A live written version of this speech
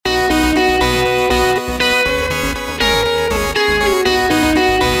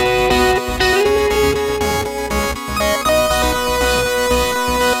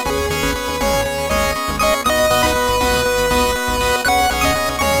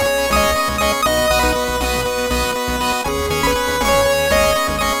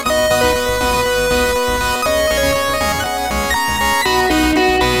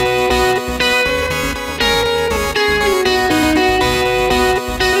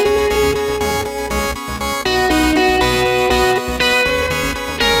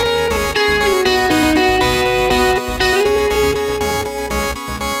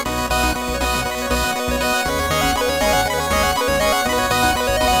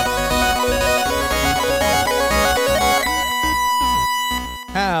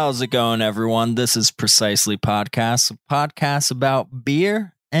How's it going, everyone? This is Precisely Podcast, a podcast about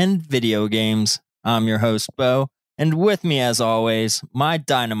beer and video games. I'm your host, Beau, and with me, as always, my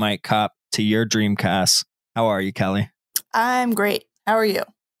dynamite cop to your Dreamcast. How are you, Kelly? I'm great. How are you?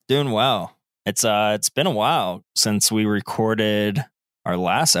 Doing well. It's been a while since we recorded our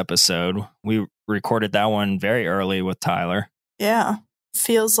last episode. We recorded that one very early with Tyler. Yeah.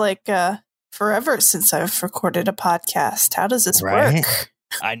 Feels like forever since I've recorded a podcast. How does this work?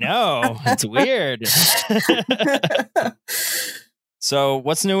 I know. It's weird. So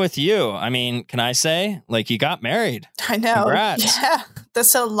what's new with you? I mean, can I say, like, you got married? I know. Congrats. Yeah.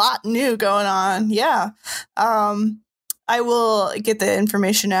 There's a lot new going on. Yeah. I will get the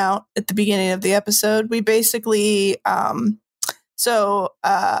information out at the beginning of the episode. We basically, I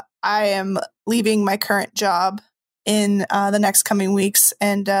am leaving my current job in the next coming weeks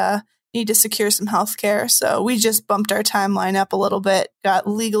and need to secure some health care. So we just bumped our timeline up a little bit, got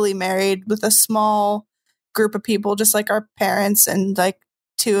legally married with a small group of people, just like our parents and like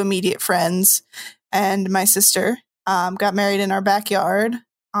 2 immediate friends. And my sister got married in our backyard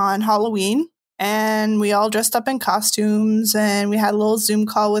on Halloween. And we all dressed up in costumes and we had a little Zoom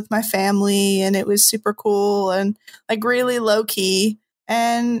call with my family and it was super cool and like really low key.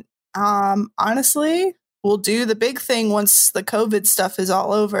 And honestly, we'll do the big thing once the COVID stuff is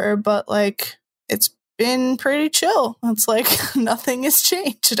all over, but like it's been pretty chill. It's like nothing has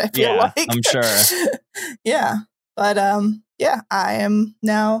changed, I feel like. I'm sure. Yeah. But I am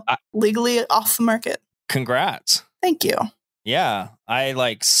now legally off the market. Congrats. Thank you. Yeah.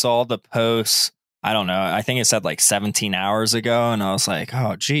 I saw the post, I don't know, I think it said 17 hours ago, and I was like,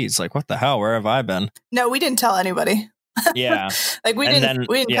 oh geez, what the hell? Where have I been? No, we didn't tell anybody. Yeah. We didn't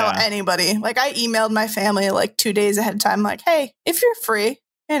tell anybody. I emailed my family 2 days ahead of time, hey, if you're free,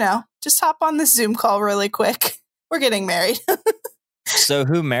 just hop on this Zoom call really quick. We're getting married. So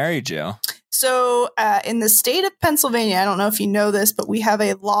who married you? So in the state of Pennsylvania, I don't know if you know this, but we have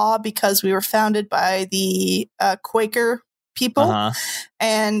a law because we were founded by the Quaker people. Uh-huh.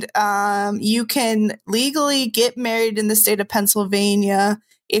 And you can legally get married in the state of Pennsylvania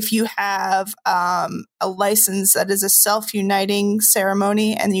if you have a license that is a self-uniting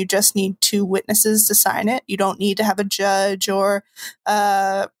ceremony and you just need 2 witnesses to sign it. You don't need to have a judge or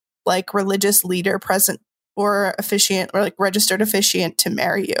religious leader present or officiant or registered officiant to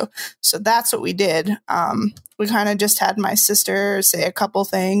marry you. So that's what we did. We kind of just had my sister say a couple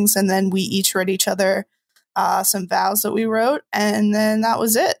things and then we each read each other some vows that we wrote and then that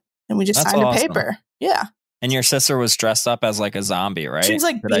was it. And we just signed a paper. Yeah. And your sister was dressed up as a zombie, right? She was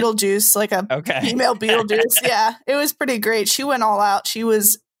like Beetlejuice, female Beetlejuice. Yeah, it was pretty great. She went all out. She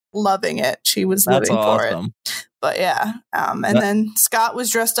was loving it. She was living for it. But yeah, then Scott was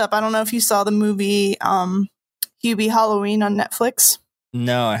dressed up. I don't know if you saw the movie Hubie Halloween on Netflix.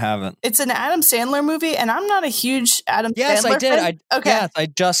 No, I haven't. It's an Adam Sandler movie, and I'm not a huge Adam Sandler Yes, I did. fan. Okay. Yes, I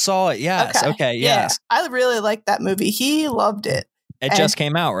just saw it. Yes. Okay, yes. Yeah. I really liked that movie. He loved it. It just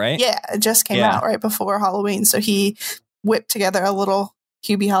came out, right? Yeah, it just came out right before Halloween. So he whipped together a little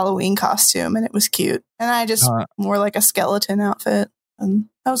Hubie Halloween costume, and it was cute. And I just wore a skeleton outfit, and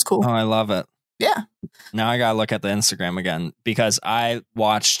that was cool. Oh, I love it. Yeah. Now I gotta look at the Instagram again because I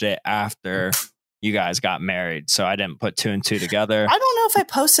watched it after you guys got married, so I didn't put 2 and 2 together. I don't know if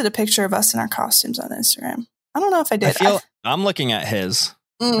I posted a picture of us in our costumes on Instagram. I don't know if I did. I'm looking at his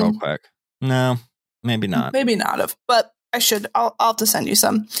real quick. No, maybe not. Maybe not have, but I should. I'll have to send you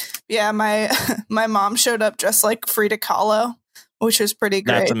some. Yeah, my mom showed up dressed like Frida Kahlo, which was pretty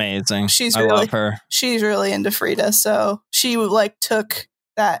great. That's amazing. I love her. She's really into Frida, so she took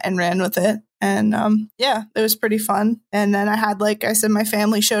that and ran with it. And it was pretty fun. And then I had, I said, my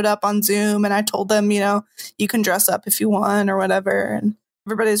family showed up on Zoom, and I told them, you can dress up if you want or whatever. And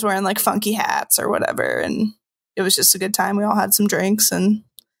everybody's wearing funky hats or whatever. And it was just a good time. We all had some drinks and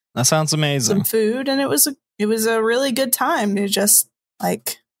that sounds amazing. Some food, and it was a really good time. It was just a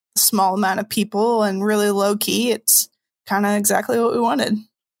small amount of people and really low key. It's kind of exactly what we wanted.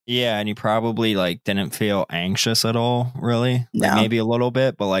 Yeah, and you probably didn't feel anxious at all, really. No. Maybe a little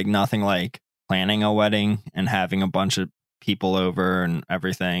bit, but nothing planning a wedding and having a bunch of people over and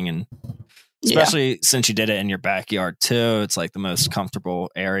everything, and especially since you did it in your backyard too. It's the most comfortable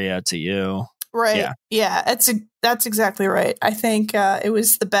area to you. Right. Yeah. That's exactly right. I think it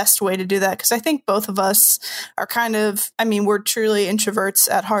was the best way to do that because I think both of us are we're truly introverts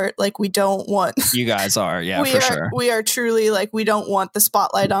at heart. We don't want... You guys are, sure. We are truly we don't want the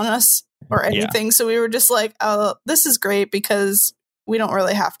spotlight on us or anything. Yeah. So we were just oh, this is great because we don't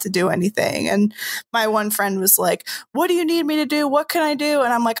really have to do anything. And my one friend was like, what do you need me to do? What can I do?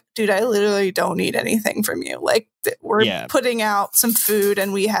 And I'm like, dude, I literally don't need anything from you. Like, we're putting out some food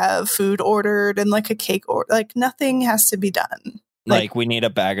and we have food ordered and like a cake, or like nothing has to be done. Like we need a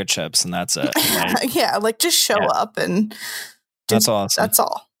bag of chips and that's it. Like, yeah. Like just show up and that's awesome. That's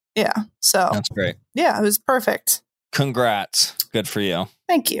all. Yeah. So that's great. Yeah. It was perfect. Congrats. Good for you.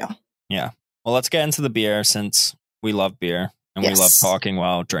 Thank you. Yeah. Well, let's get into the beer since we love beer and we love talking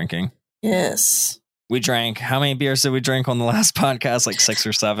while drinking. Yes. We drank, how many beers did we drink on the last podcast? Like 6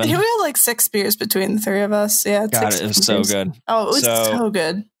 or 7? We had like 6 beers between the 3 of us. Yeah. God, it was so good. Oh, it was so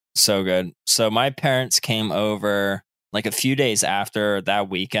good. So good. So my parents came over like a few days after that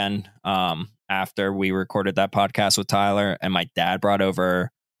weekend, after we recorded that podcast with Tyler, and my dad brought over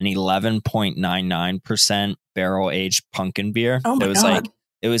an 11.99% barrel aged pumpkin beer. Oh my God. Like,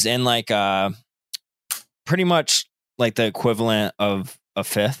 it was in like pretty much like the equivalent of a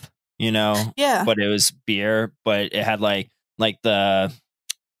fifth, you know? Yeah. But it was beer, but it had like a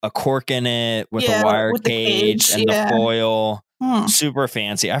cork in it with a wire cage and the foil. Super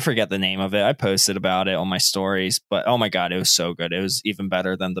fancy. I forget the name of it. I posted about it on my stories, but oh my God, it was so good. It was even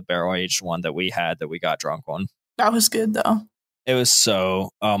better than the barrel aged one that we had that we got drunk on. That was good though. It was so,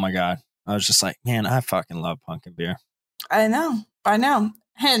 oh my God. I was just like, man, I fucking love pumpkin beer. I know.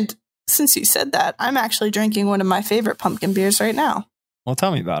 And since you said that, I'm actually drinking one of my favorite pumpkin beers right now. Well,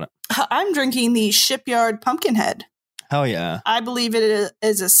 tell me about it. I'm drinking the Shipyard Pumpkinhead. Hell yeah. I believe it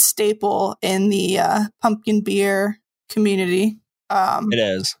is a staple in the pumpkin beer community. It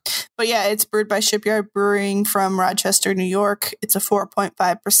is. But yeah, it's brewed by Shipyard Brewing from Rochester, New York. It's a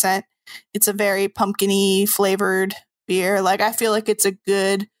 4.5%. It's a very pumpkin-y flavored beer. Like, I feel like it's a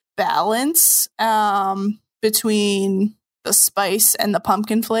good balance between the spice and the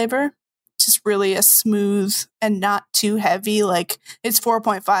pumpkin flavor. Just really a smooth and not too heavy. Like, it's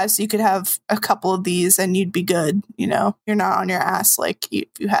 4.5, so you could have a couple of these and you'd be good. You know, you're not on your ass like if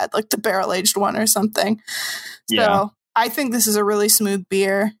you had like the barrel aged one or something. So I think this is a really smooth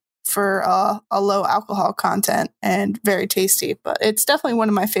beer for a low alcohol content and very tasty. But it's definitely one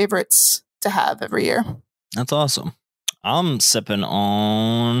of my favorites to have every year. That's awesome. I'm sipping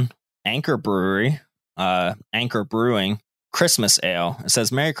on Anchor Brewing Christmas Ale. It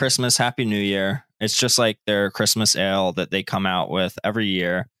says Merry Christmas, Happy New Year. It's just like their Christmas ale that they come out with every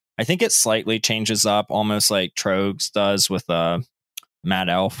year. I think it slightly changes up, almost like Trogs does with Mad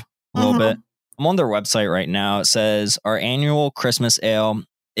Elf a little bit. I'm on their website right now. It says our annual Christmas ale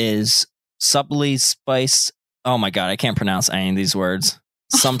is subtly spiced. Oh my God, I can't pronounce any of these words.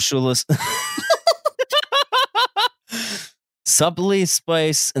 Sumptuous. Subtly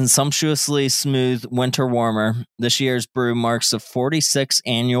spiced and sumptuously smooth winter warmer. This year's brew marks the 46th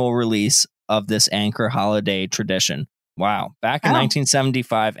annual release of this Anchor holiday tradition. Wow. Back in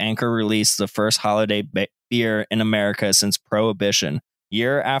 1975, Anchor released the first holiday beer in America since Prohibition.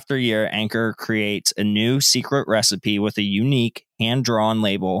 Year after year, Anchor creates a new secret recipe with a unique hand-drawn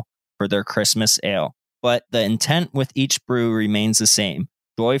label for their Christmas ale. But the intent with each brew remains the same.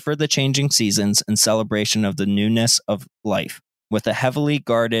 Joy for the changing seasons and celebration of the newness of life. With a heavily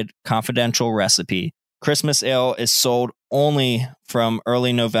guarded, confidential recipe, Christmas Ale is sold only from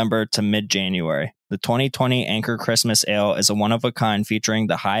early November to mid-January. The 2020 Anchor Christmas Ale is a one-of-a-kind featuring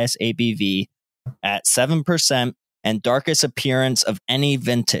the highest ABV at 7% and darkest appearance of any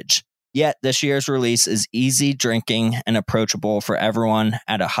vintage. Yet this year's release is easy drinking and approachable for everyone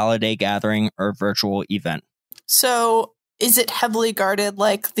at a holiday gathering or virtual event. So is it heavily guarded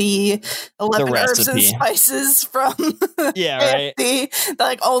like the 11 herbs and spices from right.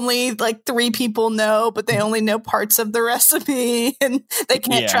 Like only like 3 people know, but they only know parts of the recipe and they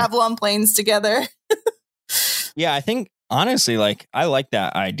can't travel on planes together. Yeah, I think honestly, like I like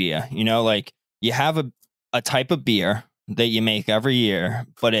that idea. You know, like you have a type of beer that you make every year,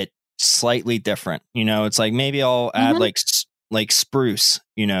 but it's slightly different. You know, it's like maybe I'll add like spruce,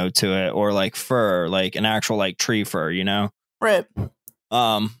 you know, to it, or like fir, like an actual like tree fir, you know? Right.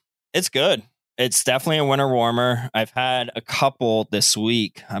 It's good. It's definitely a winter warmer. I've had a couple this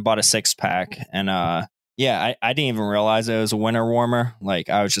week. I bought a 6-pack and I didn't even realize it was a winter warmer. Like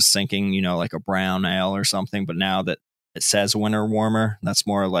I was just thinking, you know, like a brown ale or something, but now that it says winter warmer, that's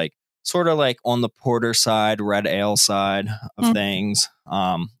more like sort of like on the porter side, red ale side of things.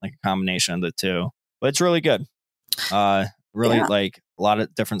 Like a combination of the two. But it's really good. Like a lot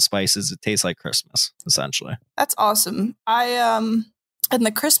of different spices. It tastes like Christmas, essentially. That's awesome. I in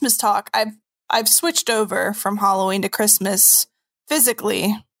the Christmas talk, I've switched over from Halloween to Christmas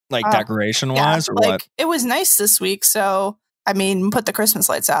physically. Like decoration wise or like, what? It was nice this week. So I mean, put the Christmas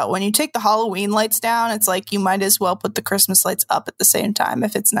lights out. When you take the Halloween lights down, it's like you might as well put the Christmas lights up at the same time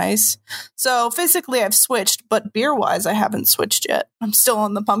if it's nice. So physically, I've switched, but beer-wise, I haven't switched yet. I'm still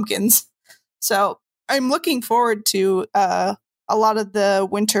on the pumpkins. So I'm looking forward to a lot of the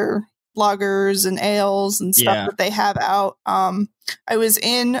winter lagers and ales and stuff that they have out. I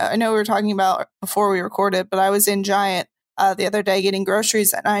know we were talking about before we recorded, but I was in Giant the other day getting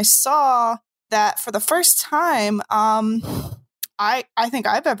groceries, and I saw that for the first time, I think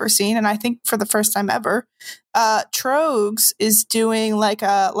I've ever seen, and I think for the first time ever, Trogs is doing like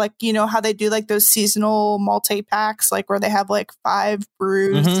you know how they do like those seasonal multi-packs, like where they have like 5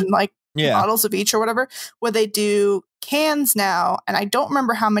 brews and like bottles of each or whatever, where they do cans now, and I don't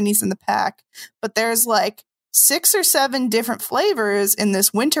remember how many's in the pack, but there's like 6 or 7 different flavors in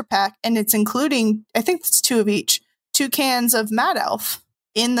this winter pack, and it's including, I think it's 2 of each, 2 cans of Mad Elf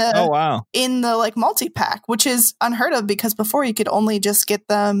in the in the like multi-pack, which is unheard of because before you could only just get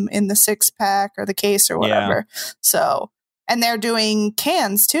them in the 6-pack or the case or whatever. So, and they're doing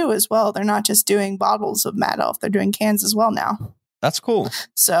cans too as well. They're not just doing bottles of Mad Elf, they're doing cans as well now. That's cool.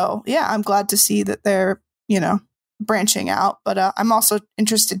 So yeah, I'm glad to see that they're, you know, branching out, but I'm also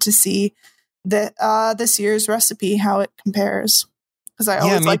interested to see that this year's recipe, how it compares, because I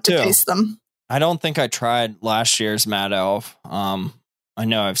always like to taste them. I don't think I tried last year's Mad Elf. I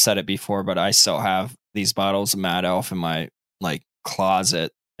know I've said it before, but I still have these bottles of Mad Elf in my like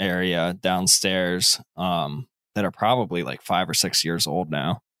closet area downstairs that are probably like 5 or 6 years old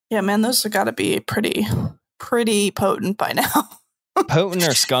now. Yeah, man, those have got to be pretty potent by now. Potent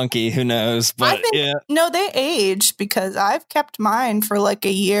or skunky, who knows? But no, they age, because I've kept mine for like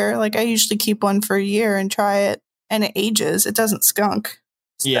a year. Like I usually keep one for a year and try it, and it ages. It doesn't skunk.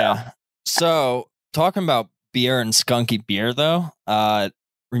 So. Yeah. So talking about beer and skunky beer, though,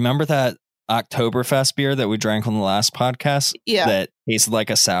 remember that Oktoberfest beer that we drank on the last podcast? Yeah. That tasted like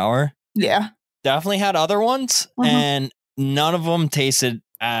a sour? Yeah. Definitely had other ones, and none of them tasted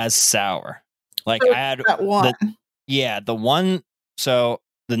as sour. Like so I had that one. the one. So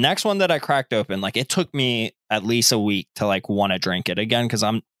the next one that I cracked open, like it took me at least a week to like want to drink it again, because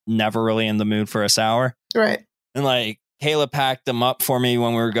I'm never really in the mood for a sour. Right. And like Kayla packed them up for me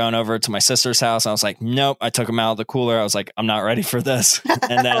when we were going over to my sister's house. I was like, nope. I took them out of the cooler. I was like, I'm not ready for this.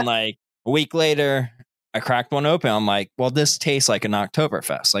 And then like a week later, I cracked one open. I'm like, well, this tastes like an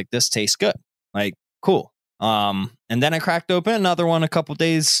Oktoberfest. Like this tastes good. Like cool. And then I cracked open another one a couple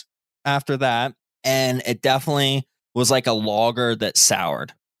days after that, and it definitely was like a lager that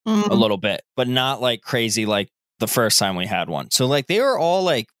soured a little bit, but not like crazy like the first time we had one. So like they were all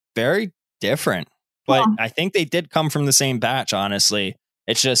like very different, but I think they did come from the same batch, honestly.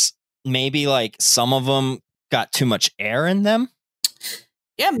 It's just maybe like some of them got too much air in them.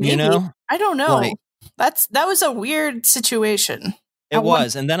 Yeah, maybe. You know? I don't know. Like, that was a weird situation. It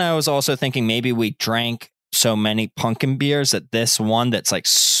was. And then I was also thinking maybe we drank so many pumpkin beers that this one that's like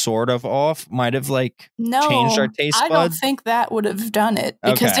sort of off might have like changed our taste buds. I don't think that would have done it,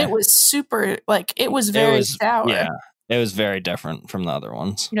 because it was super, like it was very sour. Yeah, it was very different from the other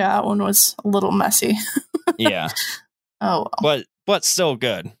ones. Yeah, that one was a little messy. Yeah. Oh, well. But still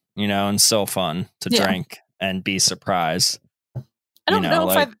good, you know, and still fun to drink and be surprised. I don't know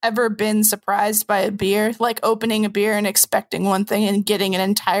if I've ever been surprised by a beer, like opening a beer and expecting one thing and getting an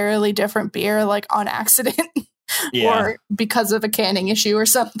entirely different beer, like on accident or because of a canning issue or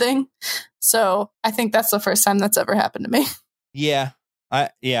something. So I think that's the first time that's ever happened to me. Yeah. I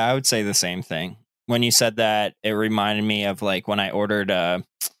would say the same thing. When you said that, it reminded me of like when I ordered, I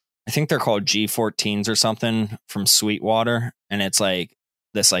think they're called G14s or something from Sweetwater. And it's like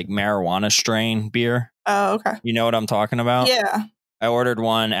this like marijuana strain beer. Oh, okay. You know what I'm talking about? Yeah. I ordered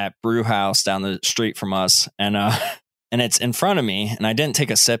one at Brew House down the street from us, and it's in front of me, and I didn't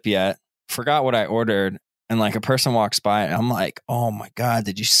take a sip yet. Forgot what I ordered, and like a person walks by, and I'm like, "Oh my god,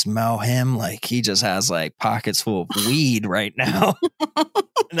 did you smell him? Like he just has like pockets full of weed right now."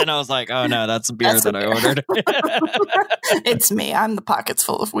 And then I was like, "Oh no, that's the beer that I ordered." It's me. I'm the pockets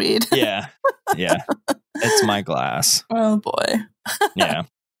full of weed. Yeah, it's my glass. Oh boy. Yeah.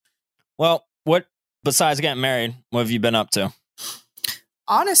 Well, what besides getting married? What have you been up to?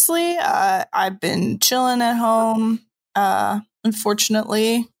 Honestly, I've been chilling at home.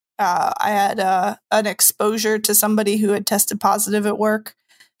 Unfortunately, I had an exposure to somebody who had tested positive at work.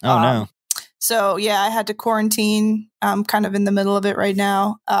 Oh, no. So, yeah, I had to quarantine. I'm kind of in the middle of it right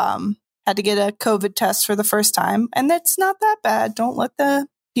now. Had to get a COVID test for the first time. And that's not that bad. Don't let the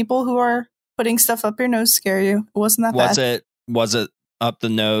people who are putting stuff up your nose scare you. It wasn't that bad. Was it up the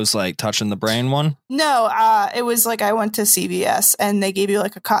nose, like touching the brain one? No, it was like I went to CVS and they gave you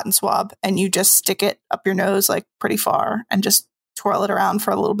like a cotton swab and you just stick it up your nose like pretty far and just twirl it around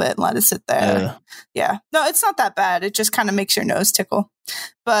for a little bit and let it sit there. Yeah. No, it's not that bad. It just kind of makes your nose tickle.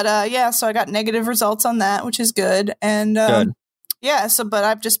 But yeah, so I got negative results on that, which is good. And Good. yeah, but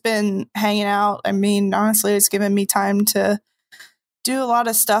I've just been hanging out. I mean, honestly, it's given me time to do a lot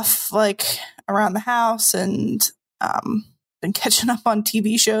of stuff like around the house and been catching up on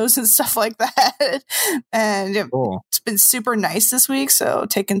TV shows and stuff like that. And it's been super nice this week. So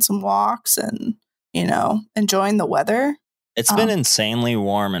taking some walks and, enjoying the weather. It's been insanely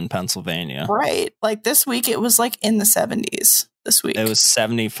warm in Pennsylvania. Right. Like this week, it was like in the 70s this week. It was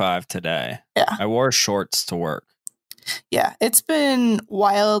 75 today. Yeah. I wore shorts to work. Yeah. It's been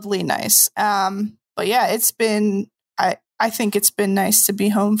wildly nice. But yeah, it's been, I think it's been nice to be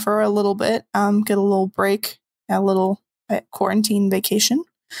home for a little bit, get a little break, a little quarantine vacation.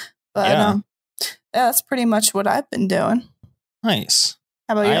 But yeah, that's pretty much what I've been doing. Nice.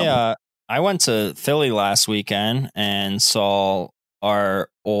 How about you? I went to Philly last weekend and saw our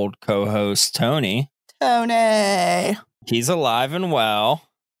old co-host Tony. He's alive and well.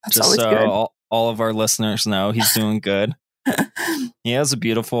 That's just so good. All of our listeners know he's doing good. He has a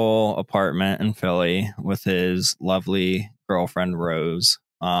beautiful apartment in Philly with his lovely girlfriend Rose.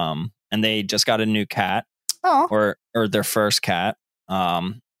 And they just got a new cat. Oh. Or their first cat.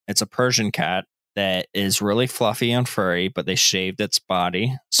 It's a Persian cat that is really fluffy and furry, but they shaved its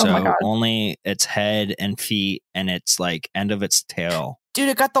body. So only its head and feet and its like end of its tail. Dude,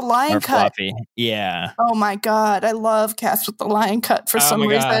 it got the lion cut. Fluffy. Yeah. Oh my God. I love cats with the lion cut for some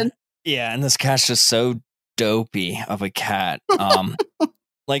reason. Yeah, and this cat's just so dopey of a cat.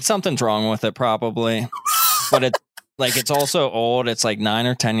 Like something's wrong with it probably. But it's also old. It's like 9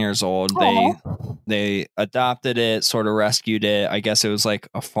 or 10 years old. They adopted it, sort of rescued it. I guess it was like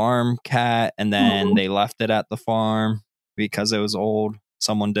a farm cat, and then they left it at the farm because it was old.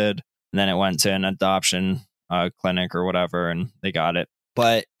 Someone did, and then it went to an adoption clinic or whatever, and they got it.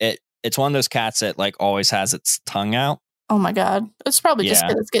 But it's one of those cats that like always has its tongue out. Oh my God! It's probably just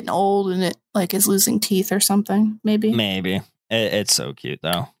because it's getting old and it like is losing teeth or something. Maybe. It's so cute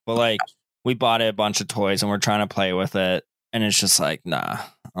though. But like we bought it a bunch of toys and we're trying to play with it, and it's just like, nah,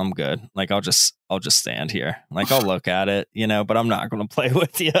 I'm good. Like I'll just stand here. Like I'll look at it, but I'm not going to play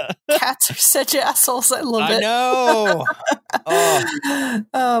with you. Cats are such assholes. I love it. I know.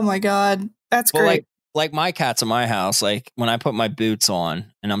 Oh my God, that's great. Like my cats in my house, like when I put my boots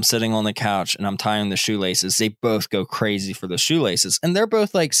on and I'm sitting on the couch and I'm tying the shoelaces, they both go crazy for the shoelaces. And they're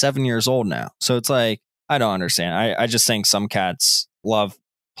both like 7 years old now. So it's like, I don't understand. I just think some cats love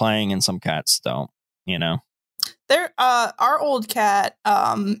playing and some cats don't, There, our old cat,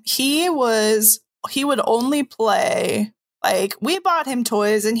 he would only play, like we bought him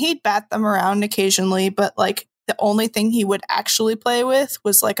toys and he'd bat them around occasionally, but like the only thing he would actually play with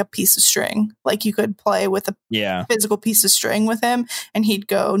was like a piece of string. Like you could play with a physical piece of string with him and he'd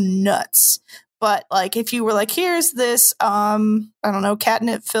go nuts. But like if you were like, here's this, I don't know,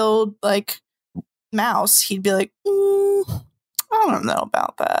 catnip filled like mouse, he'd be like, I don't know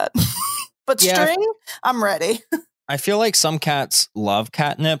about that. But string, I'm ready. I feel like some cats love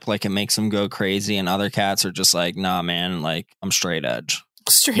catnip, like it makes them go crazy, and other cats are just like, nah, man, like I'm straight edge.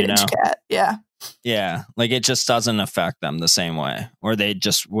 Straight edge cat, yeah. Yeah, like it just doesn't affect them the same way, or they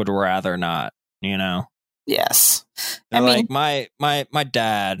just would rather not, Yes. I mean, like my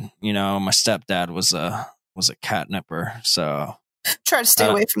dad, my stepdad was a catnipper, so try to stay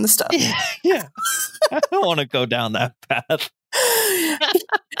away from the stuff. Yeah. I don't want to go down that path.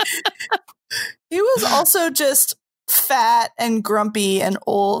 He was also just fat and grumpy and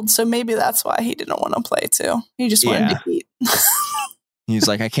old, so maybe that's why he didn't want to play too. He just wanted to eat. He's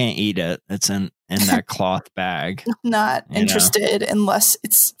like, I can't eat it. It's in that cloth bag. Not interested unless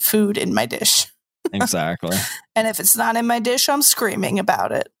it's food in my dish. Exactly. And if it's not in my dish, I'm screaming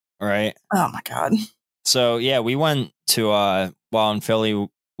about it. Right. Oh my God. So yeah, we went to while in Philly,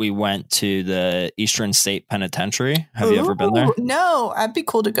 we went to the Eastern State Penitentiary. Have you ever been there? No, that'd be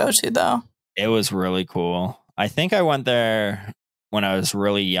cool to go to though. It was really cool. I think I went there when I was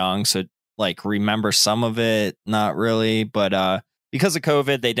really young, so like remember some of it, not really, but because of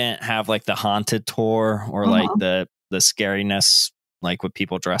COVID, they didn't have like the haunted tour or like the scariness like with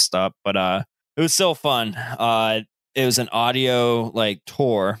people dressed up, but it was still fun. It was an audio like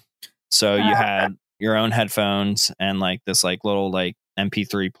tour, so you had your own headphones and like this like little like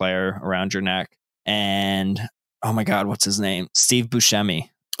MP3 player around your neck, and oh my God, what's his name? Steve Buscemi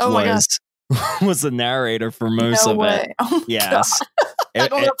was the narrator for most of it. Oh yes. I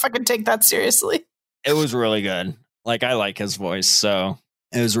don't know if I can take that seriously. It was really good. like I like his voice, so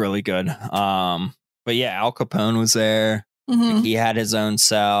it was really good. But yeah, Al Capone was there. Like, Mm-hmm. he had his own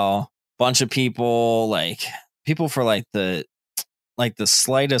cell. Bunch of people, like people for like the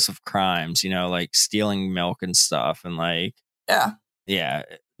slightest of crimes, like stealing milk and stuff, and like Yeah. yeah,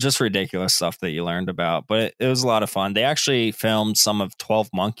 just ridiculous stuff that you learned about. But it was a lot of fun. They actually filmed some of 12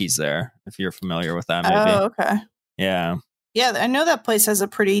 Monkeys there, if you're familiar with that movie. Oh, okay. Yeah. Yeah, I know that place has a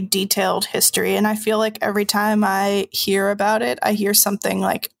pretty detailed history, and I feel like every time I hear about it, I hear something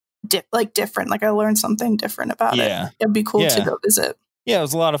like different. Like I learned something different about it. Yeah. It'd be cool to Yeah. go visit. Yeah, it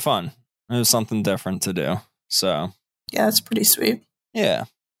was a lot of fun. It was something different to do. So, Yeah, that's pretty sweet. yeah.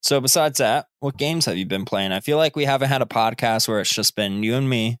 So besides that, what games have you been playing? I feel like we haven't had a podcast where it's just been you and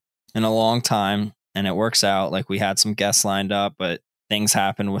me in a long time, and it works out. Like we had some guests lined up, but things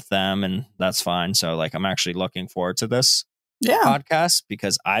happened with them, and that's fine. So like I'm actually looking forward to this podcast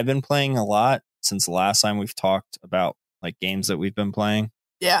because I've been playing a lot since the last time we've talked about like games that we've been playing.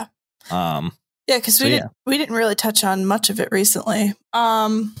 Yeah. Yeah, because we didn't really touch on much of it recently.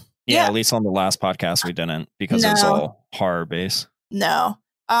 Yeah, at least on the last podcast we didn't because it's all horror based. No.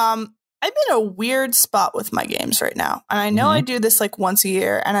 I'm in a weird spot with my games right now. And I know I do this like once a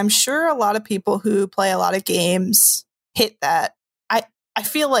year, and I'm sure a lot of people who play a lot of games hit that. I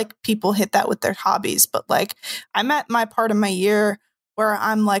feel like people hit that with their hobbies, but like I'm at my part of my year where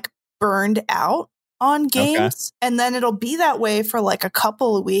I'm like burned out on games, and then it'll be that way for like a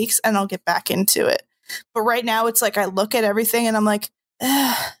couple of weeks and I'll get back into it. But right now it's like I look at everything and I'm like,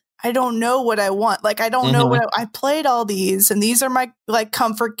 I don't know what I want. Like, I don't know what I played all these, and these are my like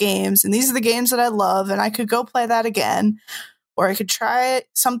comfort games, and these are the games that I love, and I could go play that again, or I could try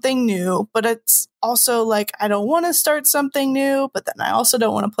something new. But it's also like, I don't want to start something new, but then I also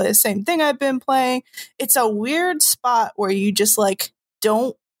don't want to play the same thing I've been playing. It's a weird spot where you just like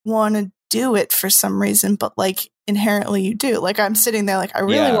don't want to do it for some reason, but like inherently you do. Like I'm sitting there like, I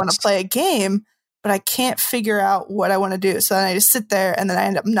really want to play a game, but I can't figure out what I want to do. So then I just sit there and then I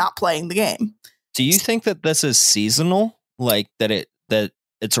end up not playing the game. Do you think that this is seasonal? Like that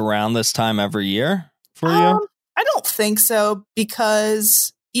it's around this time every year for you? I don't think so,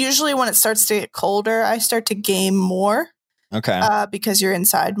 because usually when it starts to get colder, I start to game more. Okay. Because you're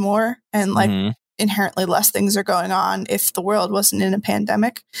inside more and like inherently less things are going on if the world wasn't in a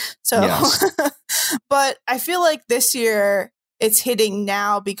pandemic. So, but I feel like this year it's hitting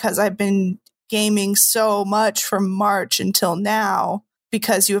now because I've been gaming so much from March until now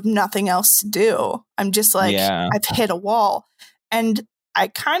because you have nothing else to do. I'm just like, I've hit a wall, and I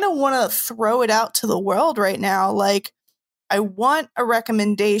kind of want to throw it out to the world right now. Like, I want a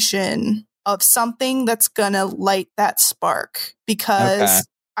recommendation of something that's going to light that spark, because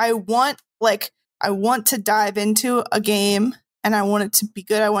I want to dive into a game and I want it to be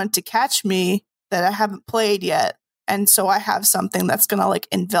good. I want it to catch me that I haven't played yet. And so I have something that's going to like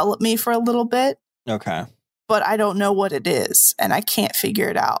envelop me for a little bit. Okay. But I don't know what it is and I can't figure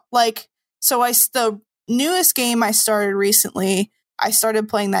it out. Like, so the newest game I started recently, I started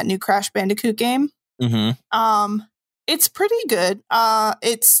playing that new Crash Bandicoot game. It's pretty good.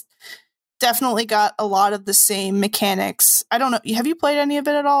 It's definitely got a lot of the same mechanics. I don't know. Have you played any of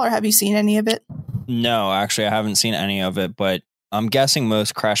it at all, or have you seen any of it? No, actually, I haven't seen any of it, but I'm guessing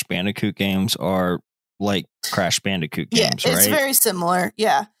most Crash Bandicoot games are like Crash Bandicoot games, right? It's very similar.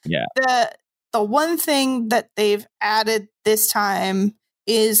 Yeah. Yeah. The one thing that they've added this time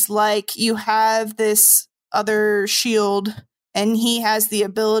is like you have this other shield, and he has the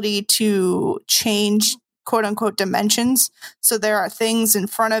ability to change quote unquote dimensions. So there are things in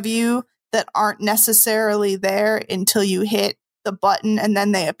front of you that aren't necessarily there until you hit the button, and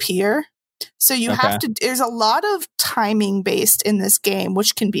then they appear. So you have to, there's a lot of timing based in this game,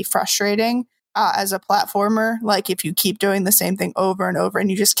 which can be frustrating as a platformer. Like if you keep doing the same thing over and over and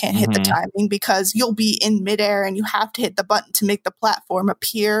you just can't hit the timing, because you'll be in midair and you have to hit the button to make the platform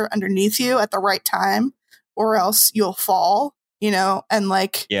appear underneath you at the right time, or else you'll fall, and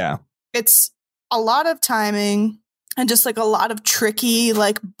like, it's a lot of timing and just like a lot of tricky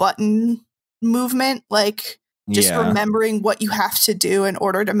like button movement, like just remembering what you have to do in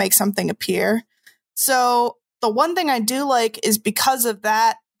order to make something appear. So the one thing I do like is because of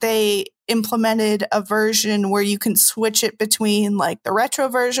that, they implemented a version where you can switch it between like the retro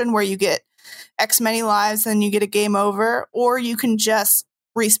version where you get X many lives and you get a game over, or you can just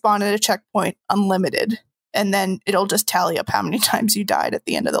respawn at a checkpoint unlimited, and then it'll just tally up how many times you died at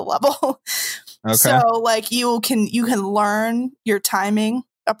the end of the level. So like you can learn your timing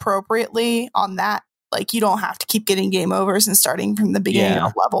appropriately on that. Like you don't have to keep getting game overs and starting from the beginning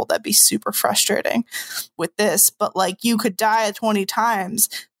of the level. That'd be super frustrating with this. But like you could die 20 times,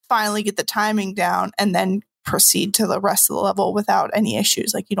 finally get the timing down, and then proceed to the rest of the level without any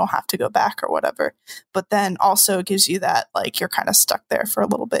issues. Like you don't have to go back or whatever. But then also gives you that like you're kind of stuck there for a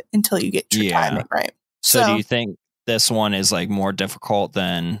little bit until you get your timing right. So do you think this one is like more difficult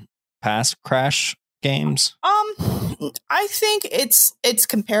than past Crash games? I think it's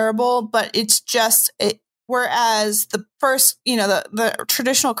comparable, but it's just whereas the first, the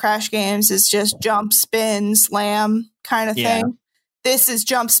traditional Crash games is just jump, spin, slam kind of thing. This is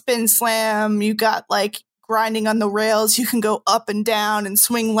jump, spin, slam. You got like grinding on the rails. You can go up and down and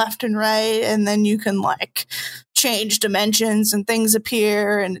swing left and right, and then you can like change dimensions and things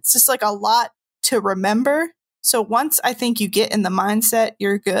appear, and it's just like a lot to remember. So once I think you get in the mindset,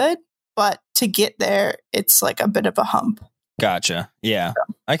 you're good. But to get there, it's like a bit of a hump. Gotcha. Yeah,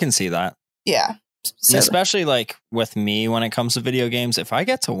 I can see that. Yeah. So, especially like with me when it comes to video games, if I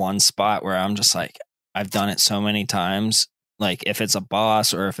get to one spot where I'm just like, I've done it so many times, like if it's a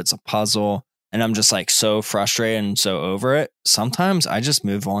boss or if it's a puzzle, and I'm just like so frustrated and so over it, sometimes I just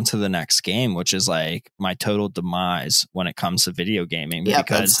move on to the next game, which is like my total demise when it comes to video gaming. Yeah,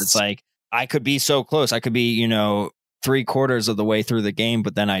 because it's like I could be so close. I could be, 3/4 of the way through the game,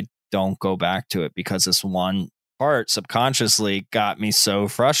 but then I don't go back to it because this one part subconsciously got me so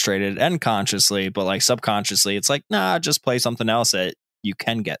frustrated, and consciously, but like subconsciously, it's like, nah, just play something else that you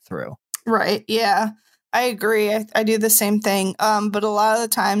can get through. Right. Yeah, I agree. I do the same thing. But a lot of the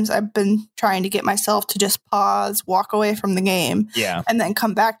times I've been trying to get myself to just pause, walk away from the game, and then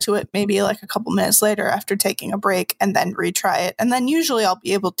come back to it maybe like a couple minutes later after taking a break and then retry it. And then usually I'll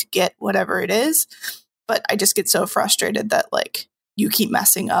be able to get whatever it is. But I just get so frustrated that like you keep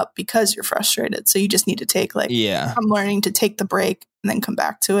messing up because you're frustrated. So you just need to take I'm learning to take the break and then come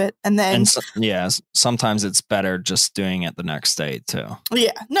back to it. And then, sometimes it's better just doing it the next day too.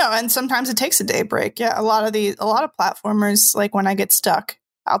 Yeah, no. And sometimes it takes a day break. Yeah. A lot of platformers, like when I get stuck,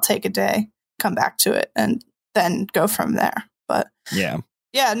 I'll take a day, come back to it and then go from there. But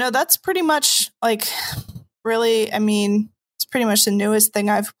no, that's pretty much like really, I mean, it's pretty much the newest thing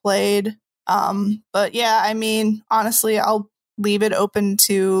I've played. But yeah, I mean, honestly, I'll leave it open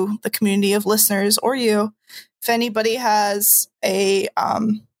to the community of listeners or you. If anybody has a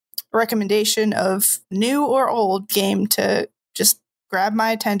recommendation of new or old game to just grab my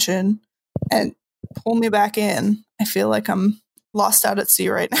attention and pull me back in, I feel like I'm lost out at sea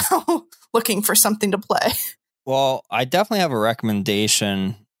right now looking for something to play. Well, I definitely have a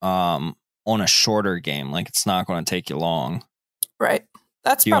recommendation on a shorter game. Like it's not going to take you long. Right.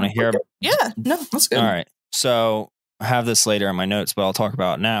 That's Do you want to hear? Yeah, no, that's good. All right. So I have this later in my notes, but I'll talk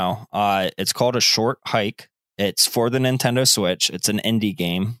about it now. It's called A Short Hike. It's for the Nintendo Switch. It's an indie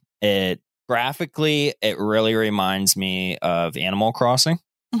game. Graphically, it really reminds me of Animal Crossing.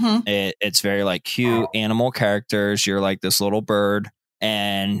 Mm-hmm. It's very like cute animal characters. You're like this little bird,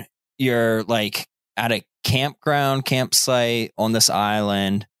 and you're like at a campsite on this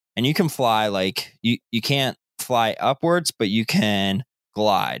island, and you can fly. Like you can't fly upwards, but you can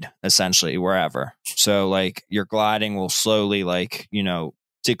glide essentially wherever. So like your gliding will slowly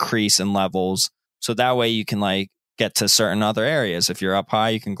decrease in levels. So that way you can like get to certain other areas. If you're up high,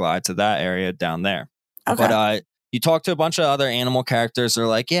 you can glide to that area down there. Okay. But you talk to a bunch of other animal characters. They're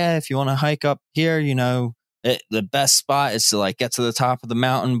like, yeah, if you want to hike up here, the best spot is to like get to the top of the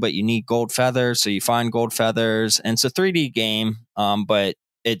mountain, but you need gold feathers. So you find gold feathers, and it's a 3D game. But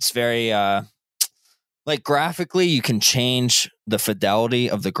it's very, like graphically, you can change the fidelity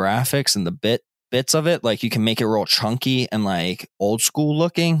of the graphics and the bits of it. Like you can make it real chunky and like old school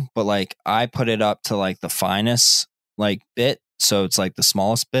looking, but like I put it up to like the finest like bit. So it's like the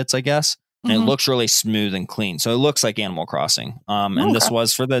smallest bits, I guess. And it looks really smooth and clean. So it looks like Animal Crossing. And this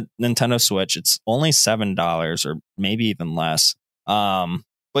was for the Nintendo Switch. It's only $7 or maybe even less.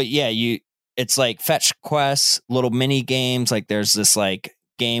 But yeah, it's like fetch quests, little mini games. Like there's this like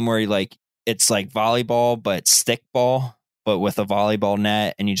game where you like, it's like volleyball, but stickball, but with a volleyball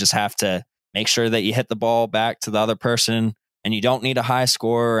net. And you just have to make sure that you hit the ball back to the other person. And you don't need a high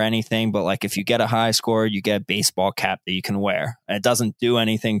score or anything. But like if you get a high score, you get a baseball cap that you can wear. And it doesn't do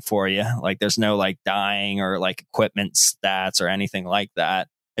anything for you. Like there's no like dying or like equipment stats or anything like that.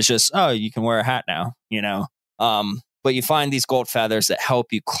 It's just, oh, you can wear a hat now, But you find these gold feathers that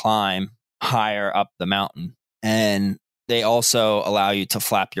help you climb higher up the mountain. And they also allow you to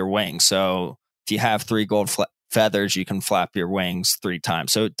flap your wings. So if you have 3 gold feathers, you can flap your wings 3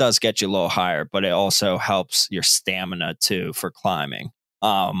 times. So it does get you a little higher, but it also helps your stamina too for climbing.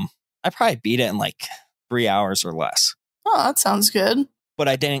 I probably beat it in like 3 hours or less. Oh, that sounds good. But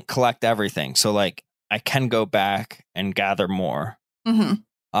I didn't collect everything. So like I can go back and gather more. Mm-hmm.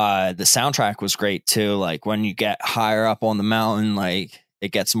 The soundtrack was great too. Like when you get higher up on the mountain, like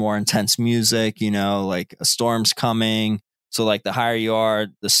it gets more intense music, like a storm's coming. So like the higher you are,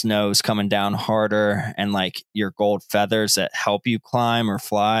 the snow's coming down harder, and like your gold feathers that help you climb or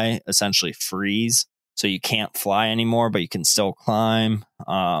fly essentially freeze. So you can't fly anymore, but you can still climb.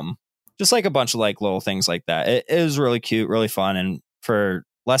 Just like a bunch of like little things like that. It was really cute, really fun, and for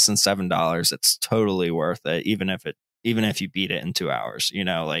less than $7, it's totally worth it. Even if you beat it in 2 hours,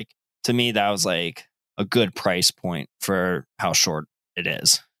 like to me that was like a good price point for how short it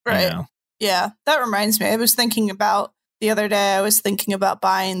is. Right. Yeah, that reminds me. The other day, I was thinking about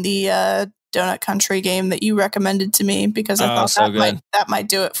buying the Donut Country game that you recommended to me because I thought that might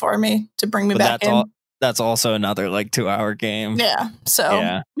do it for me to bring me back in. That's also another like 2-hour game. Yeah.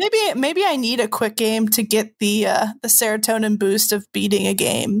 So maybe I need a quick game to get the serotonin boost of beating a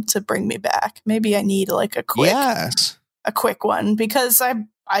game to bring me back. Maybe I need like a quick one because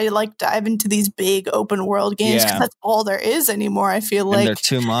I like dive into these big open world games because that's all there is anymore. I feel like they're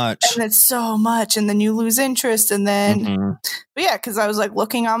too much, and it's so much, and then you lose interest, and then but yeah, because I was like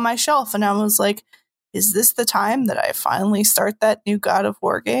looking on my shelf, and I was like, is this the time that I finally start that new God of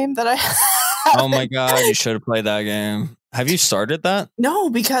War game that I? Oh my god, you should have played that game. Have you started that? No,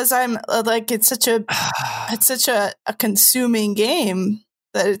 because I'm like it's such a consuming game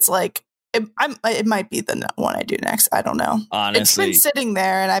that it's like. It might be the one I do next. I don't know. Honestly, it's been sitting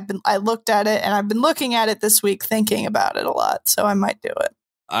there, and I looked at it, and I've been looking at it this week, thinking about it a lot. So I might do it.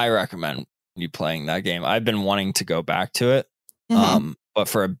 I recommend you playing that game. I've been wanting to go back to it, but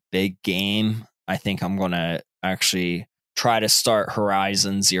for a big game, I think I'm gonna actually try to start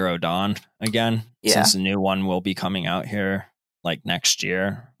Horizon Zero Dawn again, since the new one will be coming out here like next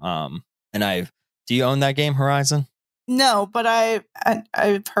year. And do you own that game, Horizon? No, but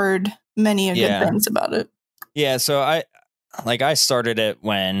I've heard many good things about it. Yeah, so I started it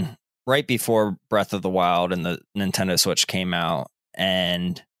right before Breath of the Wild and the Nintendo Switch came out,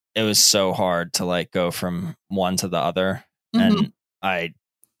 and it was so hard to like go from one to the other. And I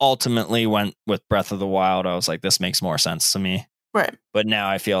ultimately went with Breath of the Wild. I was like, this makes more sense to me. Right. But now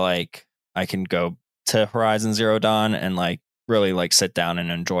I feel like I can go to Horizon Zero Dawn and like really like sit down and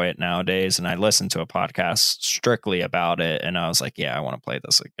enjoy it nowadays. And I listened to a podcast strictly about it, and I was like, yeah, I want to play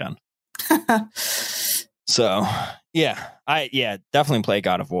this again. So definitely play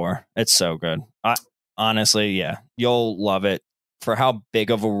God of War. It's so good. Honestly, you'll love it for how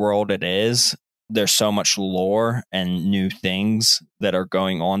big of a world it is. There's so much lore and new things that are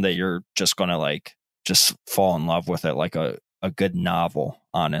going on that you're just gonna like just fall in love with it like a good novel,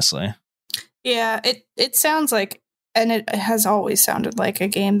 honestly. Yeah, it sounds like, and it has always sounded like a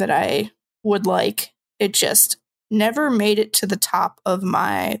game that I would like. It just never made it to the top of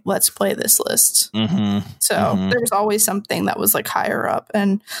my let's play this list. So there was always something that was like higher up,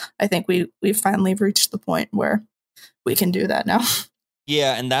 and I think we finally reached the point where we can do that now.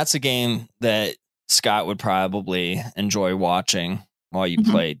 Yeah, and that's a game that Scott would probably enjoy watching while you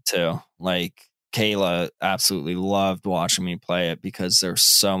played too. Like Kayla absolutely loved watching me play it because there's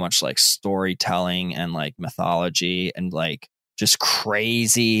so much like storytelling and like mythology and like just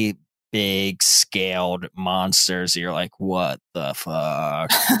crazy big scaled monsters. You're like, what the fuck?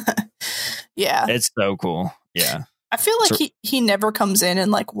 Yeah. It's so cool. Yeah. I feel like he never comes in and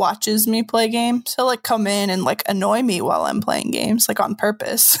like watches me play games. He'll like come in and like annoy me while I'm playing games, like on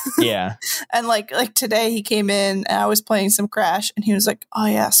purpose. Yeah. And like today he came in and I was playing some Crash and he was like, oh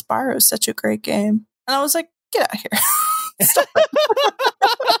yeah, Spyro's such a great game. And I was like, get out of here. Stop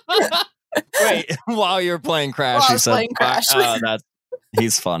it. Wait, while you're playing Crash, you said Crash.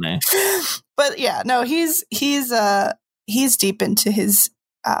 He's funny. But yeah, no, he's deep into his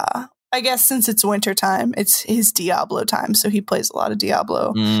I guess since it's winter time, it's his Diablo time, so he plays a lot of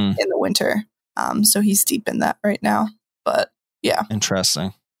Diablo in the winter. So he's deep in that right now. But yeah.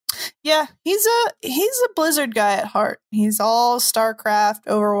 Interesting. Yeah, he's a Blizzard guy at heart. He's all StarCraft,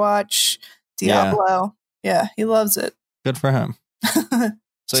 Overwatch, Diablo. Yeah, he loves it. Good for him.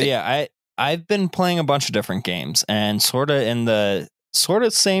 So yeah, I've been playing a bunch of different games and sort of in the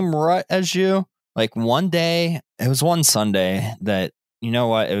same rut as you. Like one day, it was one Sunday that, you know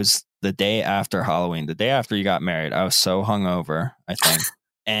what, it was the day after Halloween, the day after you got married. I was so hungover, I think.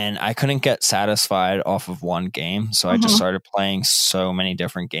 And I couldn't get satisfied off of one game. So I just started playing so many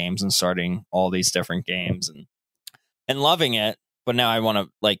different games and starting all these different games and loving it. But now I want to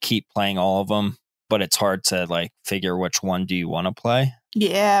like keep playing all of them. But it's hard to like figure which one do you want to play.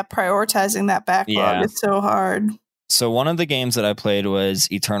 Yeah, prioritizing that backlog is so hard. So one of the games that I played was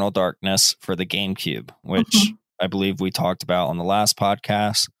Eternal Darkness for the GameCube, which I believe we talked about on the last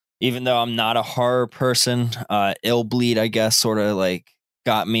podcast. Even though I'm not a horror person, Ill Bleed, I guess, sort of like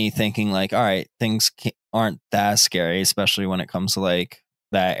got me thinking like, all right, things aren't that scary, especially when it comes to like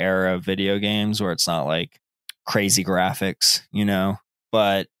that era of video games where it's not like crazy graphics, you know.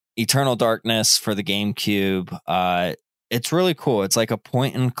 But Eternal Darkness for the GameCube, it's really cool. It's like a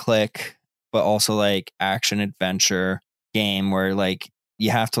point and click, but also like action adventure game where like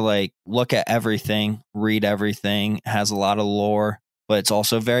you have to like look at everything, read everything. It has a lot of lore, but it's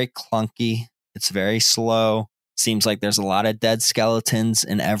also very clunky. It's very slow. Seems like there's a lot of dead skeletons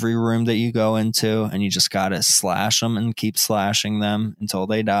in every room that you go into, and you just gotta slash them and keep slashing them until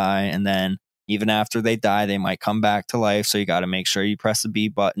they die. And then even after they die, they might come back to life. So you got to make sure you press the B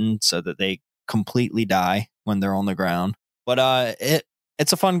button so that they completely die when they're on the ground. But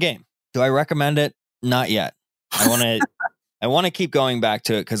it's a fun game. Do I recommend it? Not yet. I want to keep going back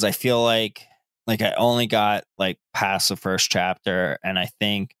to it because I feel like I only got like past the first chapter, and I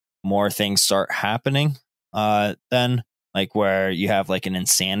think more things start happening then, like where you have like an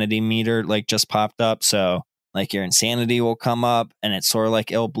insanity meter like just popped up. So like your insanity will come up, and it's sort of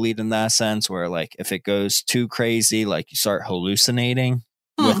like it'll bleed in that sense where like if it goes too crazy, like you start hallucinating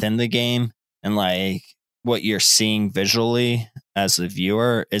within the game, and like what you're seeing visually as a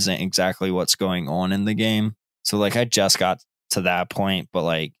viewer isn't exactly what's going on in the game. So like I just got to that point, but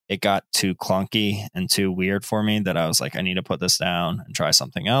like it got too clunky and too weird for me that I was like, I need to put this down and try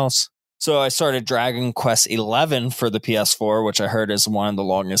something else. So I started Dragon Quest 11 for the PS4, which I heard is one of the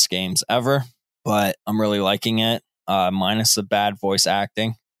longest games ever, but I'm really liking it. Minus the bad voice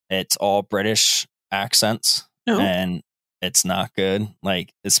acting. It's all British accents, and it's not good.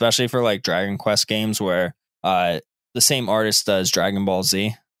 Like, especially for like Dragon Quest games where the same artist does Dragon Ball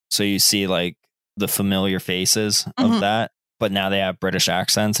Z. So you see like the familiar faces of that, but now they have British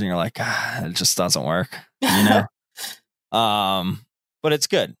accents, and you're like, it just doesn't work, you know? But it's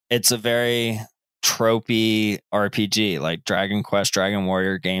good. It's a very tropey RPG. Like Dragon Quest, Dragon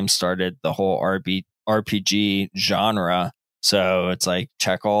Warrior games started the whole RPG genre. So it's like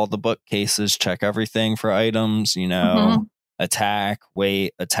check all the bookcases, check everything for items, you know, attack,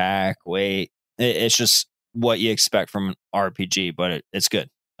 wait. It's just what you expect from an RPG, but it's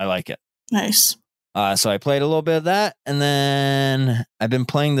good. I like it. Nice. So I played a little bit of that, and then I've been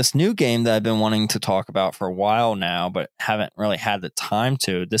playing this new game that I've been wanting to talk about for a while now, but haven't really had the time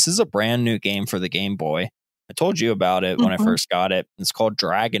to. This is a brand new game for the Game Boy. I told you about it when I first got it. It's called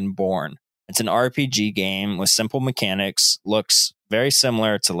Dragonborn. It's an RPG game with simple mechanics, looks very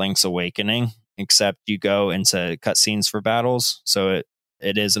similar to Link's Awakening, except you go into cutscenes for battles. So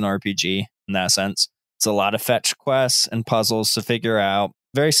it is an RPG in that sense. It's a lot of fetch quests and puzzles to figure out.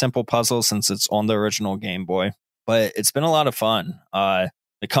 Very simple puzzle since it's on the original Game Boy, but it's been a lot of fun.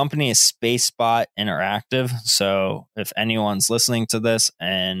 The company is SpaceBot Interactive, so if anyone's listening to this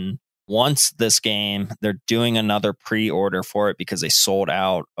and wants this game, they're doing another pre-order for it because they sold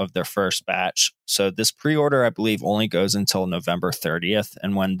out of their first batch. So this pre-order, I believe, only goes until November 30th,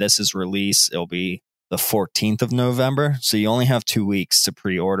 and when this is released, it'll be the 14th of November. So you only have 2 weeks to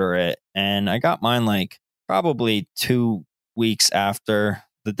pre-order it, and I got mine like probably 2 weeks after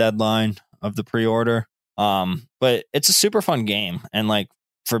the deadline of the pre-order. But it's a super fun game, and like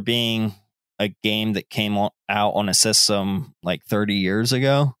for being a game that came out on a system like 30 years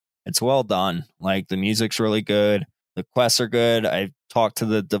ago, it's well done. Like the music's really good, the quests are good. I talked to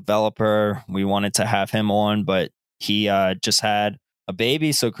the developer. We wanted to have him on, but he just had a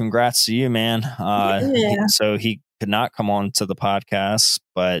baby, so congrats to you, man. So he could not come on to the podcast,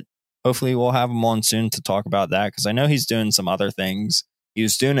 but hopefully we'll have him on soon to talk about that, because I know he's doing some other things. He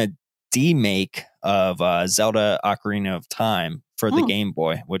was doing a demake of Zelda Ocarina of Time for the Game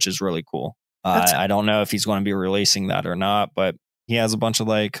Boy, which is really cool. I don't know if he's going to be releasing that or not, but he has a bunch of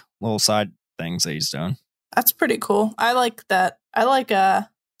like little side things that he's doing. That's pretty cool. I like that. I like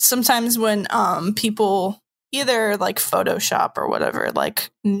sometimes when people either like Photoshop or whatever,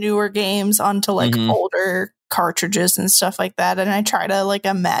 like newer games onto like older cartridges and stuff like that, and I try to like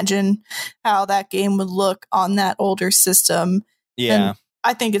imagine how that game would look on that older system. Yeah. And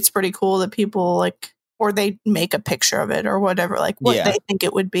I think it's pretty cool that people like, or they make a picture of it or whatever, like what they think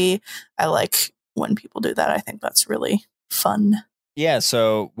it would be. I like when people do that. I think that's really fun. Yeah.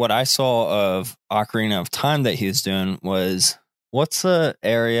 So what I saw of Ocarina of Time that he was doing was, what's the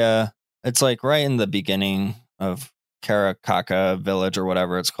area? It's like right in the beginning of Karakaka Village or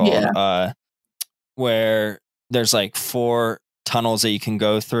whatever it's called, where there's like 4 tunnels that you can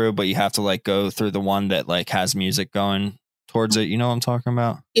go through, but you have to like go through the one that like has music going towards it. You know what I'm talking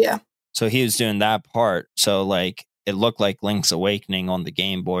about? Yeah. So he was doing that part. So like it looked like Link's Awakening on the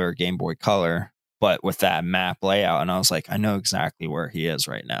Game Boy or Game Boy Color, but with that map layout. And I was like, I know exactly where he is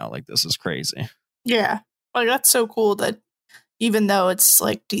right now. Like, this is crazy. Yeah. Like, that's so cool that even though it's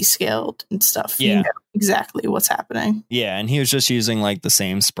like descaled and stuff. Yeah. You know exactly what's happening. Yeah, and he was just using like the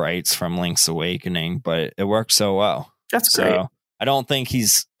same sprites from Link's Awakening, but it worked so well. That's great. So I don't think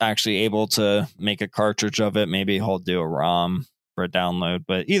he's actually able to make a cartridge of it. Maybe he'll do a ROM for a download.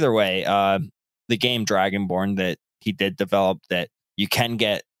 But either way, the game Dragonborn that he did develop, that you can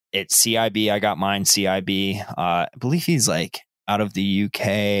get it CIB. I got mine CIB. I believe he's like out of the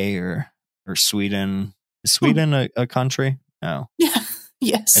UK or Sweden. Is Sweden a country? No. Yeah.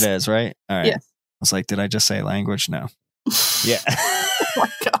 Yes. It is, right? All right. Yes. I was like, did I just say language? No. Yeah. Oh my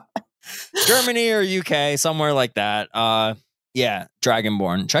God. Germany or UK, somewhere like that. Yeah,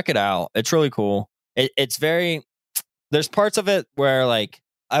 Dragonborn. Check it out. It's really cool. It's very, there's parts of it where like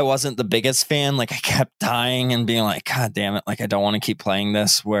I wasn't the biggest fan. Like I kept dying and being like, God damn it. Like I don't want to keep playing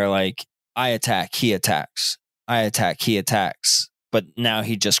this, where like I attack, he attacks. I attack, he attacks. But now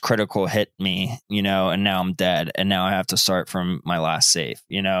he just critical hit me, you know, and now I'm dead. And now I have to start from my last save,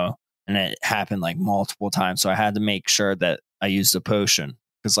 you know, and it happened like multiple times. So I had to make sure that I used a potion,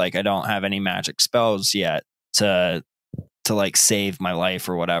 because like I don't have any magic spells yet to like save my life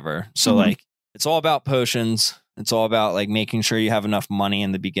or whatever. So like it's all about potions. It's all about like making sure you have enough money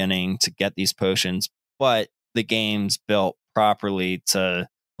in the beginning to get these potions. But the game's built properly to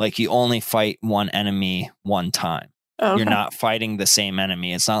like you only fight one enemy one time. Okay. You're not fighting the same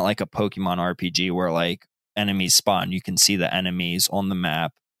enemy. It's not like a Pokemon RPG where like enemies spawn. You can see the enemies on the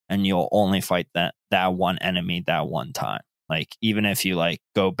map and you'll only fight that one enemy that one time. Like even if you like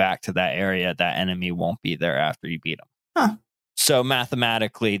go back to that area, that enemy won't be there after you beat them. Huh. So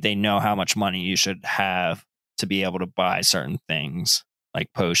mathematically, they know how much money you should have to be able to buy certain things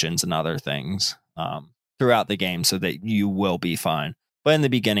like potions and other things throughout the game so that you will be fine. But in the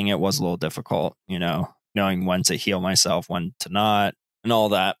beginning, it was a little difficult, you know, knowing when to heal myself, when to not, and all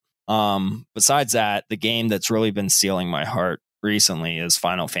that. Besides that, the game that's really been stealing my heart recently is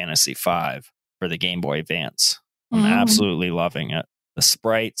Final Fantasy V for the Game Boy Advance. I'm absolutely loving it. The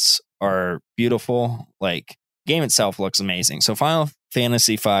sprites are beautiful. Like, game itself looks amazing. So Final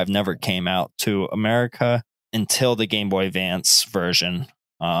Fantasy V never came out to America until the Game Boy Advance version.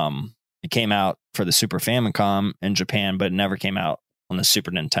 It came out for the Super Famicom in Japan, but it never came out on the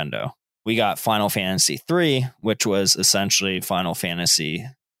Super Nintendo. We got Final Fantasy III, which was essentially Final Fantasy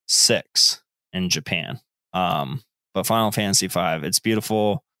VI in Japan. But Final Fantasy V, it's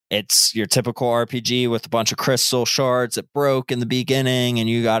beautiful. It's your typical RPG with a bunch of crystal shards that broke in the beginning and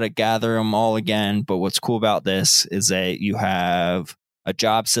you got to gather them all again. But what's cool about this is that you have a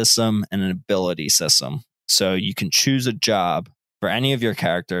job system and an ability system. So you can choose a job for any of your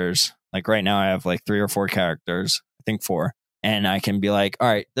characters. Like right now I have like 3 or 4 characters, I think 4. And I can be like, all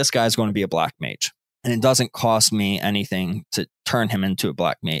right, this guy's going to be a black mage. And it doesn't cost me anything to turn him into a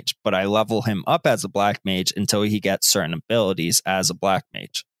black mage. But I level him up as a black mage until he gets certain abilities as a black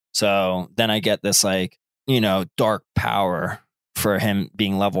mage. So then I get this like, you know, dark power for him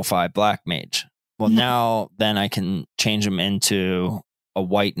being level 5 black mage. Well, now then I can change him into a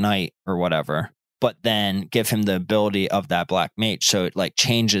white knight or whatever, but then give him the ability of that black mage. So it like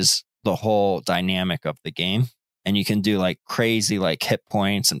changes the whole dynamic of the game. And you can do like crazy like hit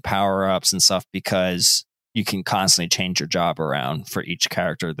points and power ups and stuff because you can constantly change your job around for each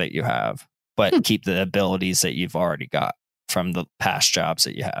character that you have, but keep the abilities that you've already got from the past jobs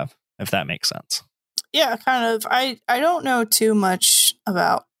that you have, if that makes sense. Yeah, kind of. I don't know too much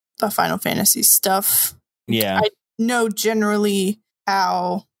about the Final Fantasy stuff. Yeah. I know generally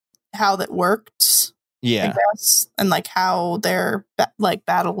how that worked. Yeah. I guess, and like how their like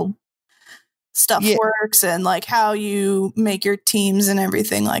battle stuff works and like how you make your teams and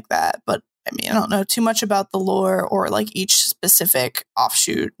everything like that. But I mean, I don't know too much about the lore or like each specific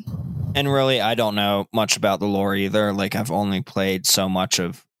offshoot. And really, I don't know much about the lore either. Like I've only played so much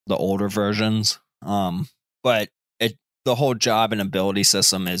of the older versions. But the whole job and ability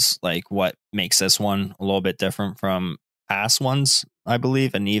system is like what makes this one a little bit different from past ones, I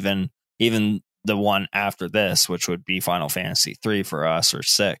believe. And even the one after this, which would be Final Fantasy 3 for us or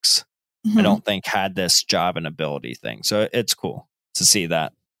 6, I don't think had this job and ability thing. So it's cool to see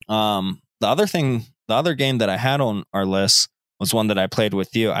that. The other game that I had on our list was one that I played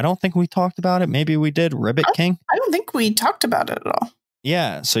with you. I don't think we talked about it. Maybe we did. Ribbit King. I don't think we talked about it at all.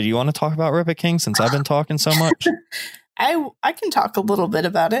 Yeah. So do you want to talk about Ribbit King since I've been talking so much? I can talk a little bit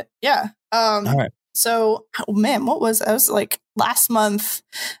about it. Yeah. All right. So, man, I was like last month,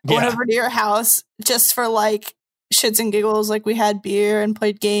 I went over to your house just for like shits and giggles. Like we had beer and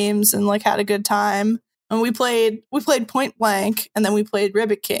played games and like had a good time. And we played Point Blank and then we played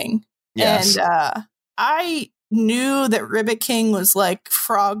Ribbit King. Yes. And I knew that Ribbit King was like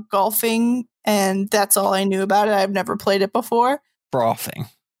frog golfing, and that's all I knew about it. I've never played it before. Frothing.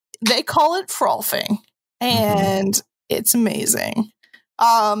 They call it frothing, and it's amazing.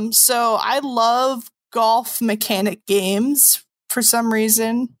 So I love golf mechanic games for some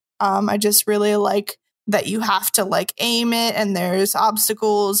reason. I just really like that you have to like aim it and there's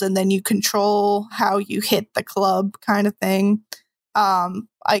obstacles and then you control how you hit the club kind of thing.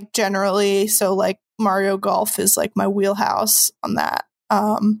 Like generally, so like Mario Golf is like my wheelhouse on that.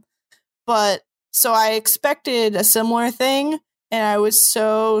 But so I expected a similar thing and I was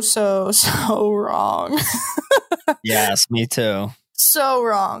so wrong. Yes, me too. So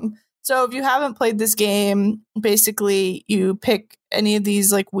wrong. So if you haven't played this game, basically you pick any of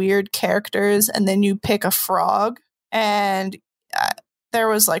these like weird characters and then you pick a frog, and there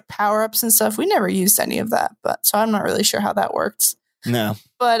was like power-ups and stuff. We never used any of that, but so I'm not really sure how that works. No.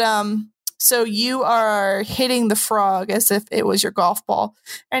 But so you are hitting the frog as if it was your golf ball,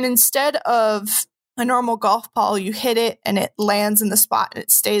 and instead of a normal golf ball, you hit it and it lands in the spot and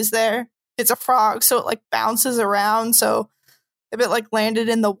it stays there. It's a frog, so it like bounces around. So if it like landed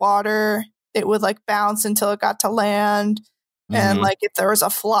in the water, it would like bounce until it got to land. And like if there was a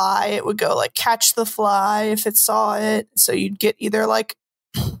fly, it would go like catch the fly if it saw it. So you'd get either like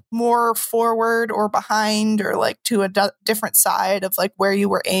more forward or behind or like to a different side of like where you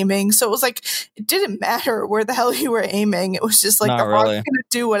were aiming. So it was like it didn't matter where the hell you were aiming. It was just like Not the frog's really. gonna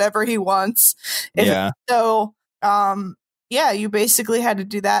do whatever he wants. So yeah, you basically had to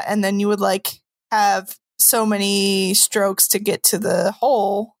do that, and then you would like have so many strokes to get to the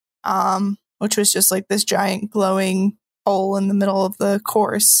hole, which was just like this giant glowing hole in the middle of the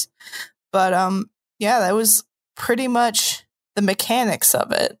course. But yeah, that was pretty much the mechanics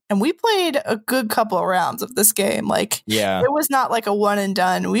of it. And we played a good couple of rounds of this game. Like, it was not like a one and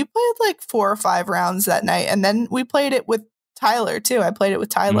done. We played like 4 or 5 rounds that night, and then we played it with Tyler too. I played it with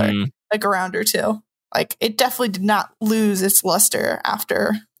Tyler like a round or two. Like, it definitely did not lose its luster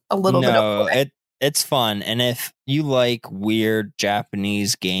after a little bit of play. It's fun. And if you like weird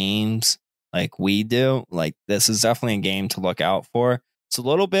Japanese games like we do, like this is definitely a game to look out for. It's a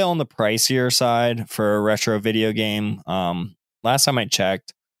little bit on the pricier side for a retro video game. Last time I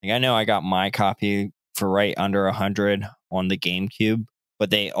checked, like I know I got my copy for right under 100 on the GameCube,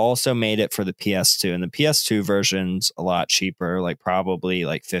 but they also made it for the PS2, and the PS2 version's a lot cheaper, like probably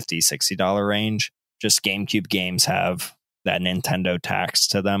like $50-$60 range. Just GameCube games have that Nintendo tax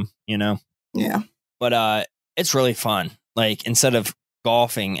to them, you know? Yeah. But it's really fun. Like instead of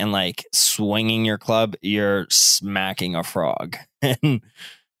golfing and like swinging your club, you're smacking a frog. And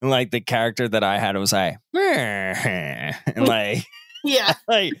like the character that I had was like, and like, yeah,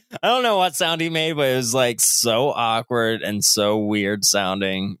 like I don't know what sound he made, but it was like so awkward and so weird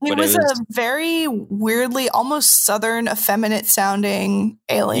sounding. It was a very weirdly, almost southern, effeminate sounding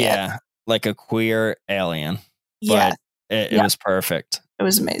alien. Yeah, like a queer alien. Yeah, but it was perfect. It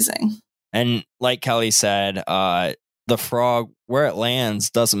was amazing. And like Kelly said, the frog, where it lands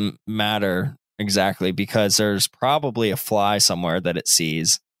doesn't matter exactly, because there's probably a fly somewhere that it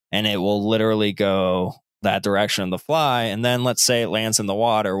sees, and it will literally go that direction of the fly. And then let's say it lands in the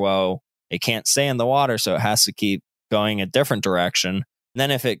water. Well, it can't stay in the water, so it has to keep going a different direction. And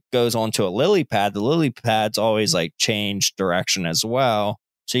then if it goes onto a lily pad, the lily pad's always like change direction as well.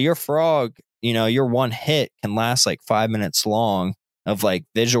 So your frog, you know, your one hit can last like 5 minutes long of like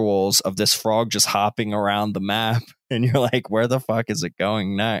visuals of this frog just hopping around the map, and you're like, where the fuck is it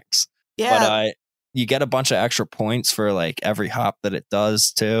going next? Yeah. But you get a bunch of extra points for like every hop that it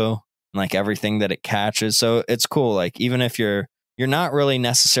does too, and like everything that it catches. So it's cool. Like even if you're not really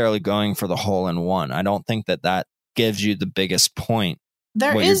necessarily going for the hole in one, I don't think that gives you the biggest point.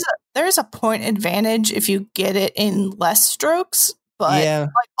 There is a point advantage if you get it in less strokes, but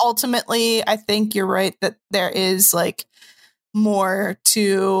like ultimately I think you're right that there is like more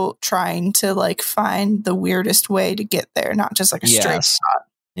to trying to like find the weirdest way to get there, not just like a straight shot.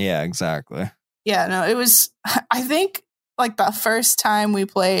 Yeah, exactly. Yeah, no, it was, I think like the first time we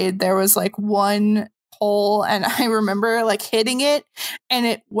played, there was like one hole, and I remember like hitting it, and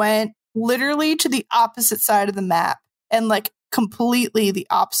it went literally to the opposite side of the map and like completely the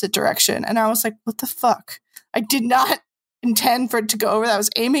opposite direction. And I was like, what the fuck? I did not intend for it to go over that. I was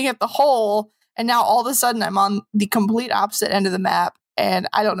aiming at the hole, and now all of a sudden I'm on the complete opposite end of the map, and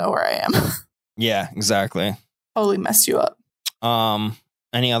I don't know where I am. Yeah, exactly. Totally messed you up.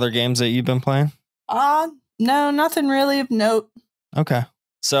 Any other games that you've been playing? No, nothing really of note. Okay.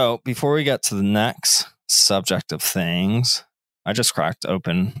 So before we get to the next subject of things, I just cracked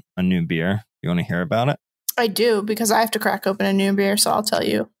open a new beer. You want to hear about it? I do, because I have to crack open a new beer, so I'll tell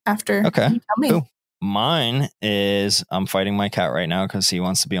you after. Okay. You tell me. Cool. Mine is I'm fighting my cat right now because he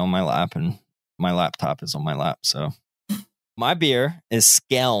wants to be on my lap and my laptop is on my lap. So my beer is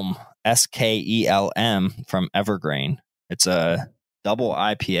Skelm, Skelm from Evergreen. It's a double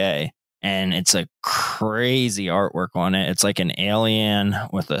IPA and it's a crazy artwork on it. It's like an alien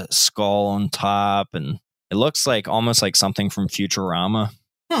with a skull on top and it looks like almost like something from Futurama.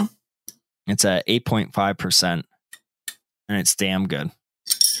 It's at 8.5% and it's damn good.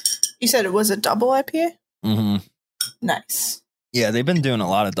 You said it was a double IPA? Mm-hmm. Nice. Yeah, they've been doing a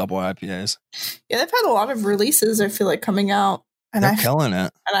lot of double IPAs. Yeah, they've had a lot of releases, I feel like, coming out. And They're killing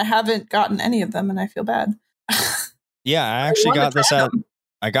it. And I haven't gotten any of them, and I feel bad. Yeah, I actually got this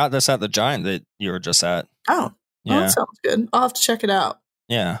at the Giant that you were just at. Oh, yeah. Well, that sounds good. I'll have to check it out.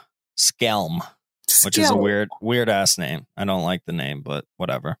 Yeah. Skelm, which is a weird ass name. I don't like the name, but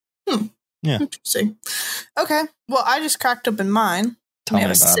whatever. Yeah. Interesting. Okay. Well, I just cracked open mine. Tell me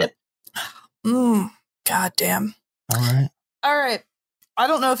about it. God damn. All right. I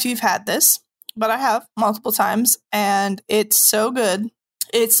don't know if you've had this, but I have multiple times, and it's so good.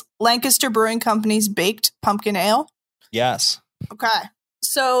 It's Lancaster Brewing Company's Baked Pumpkin Ale. Yes. Okay.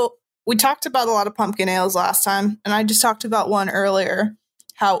 So we talked about a lot of pumpkin ales last time, and I just talked about one earlier,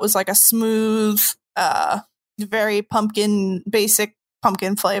 how it was like a smooth, very basic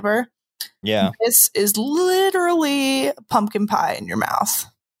pumpkin flavor. Yeah. This is literally pumpkin pie in your mouth.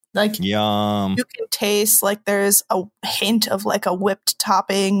 Like, yum. You can taste like there's a hint of like a whipped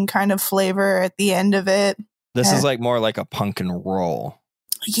topping kind of flavor at the end of it. This is like more like a pumpkin roll.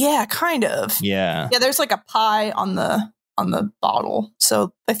 Yeah, kind of. Yeah. Yeah, there's like a pie on the bottle.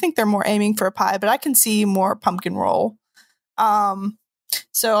 So I think they're more aiming for a pie, but I can see more pumpkin roll.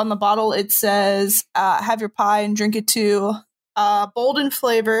 So on the bottle it says, have your pie and drink it too. Bold in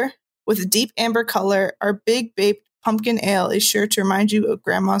flavor with a deep amber color, our big baked pumpkin ale is sure to remind you of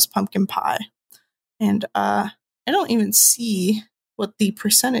grandma's pumpkin pie. And I don't even see what the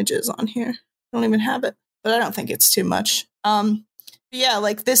percentage is on here. I don't even have it, but I don't think it's too much. Yeah,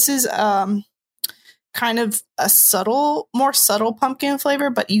 like this is kind of a more subtle pumpkin flavor,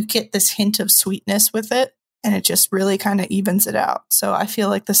 but you get this hint of sweetness with it, and it just really kind of evens it out. So I feel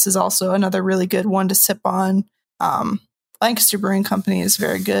like this is also another really good one to sip on. Lancaster Brewing Company is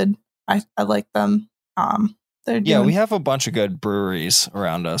very good. I like them. We have a bunch of good breweries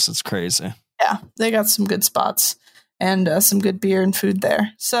around us. It's crazy. Yeah, they got some good spots and some good beer and food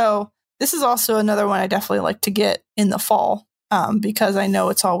there. So this is also another one I definitely like to get in the fall because I know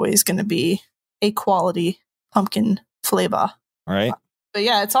it's always going to be a quality pumpkin flavor. Right. But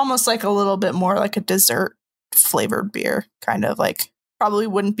yeah, it's almost like a little bit more like a dessert flavored beer, kind of like probably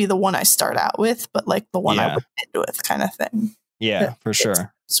wouldn't be the one I start out with, but like the one I would end with kind of thing. Yeah, for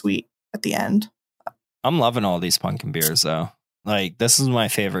sure. Sweet at the end. I'm loving all these pumpkin beers though. Like this is my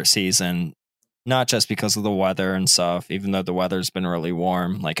favorite season, not just because of the weather and stuff, even though the weather's been really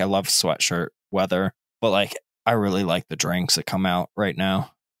warm. Like I love sweatshirt weather, but like I really like the drinks that come out right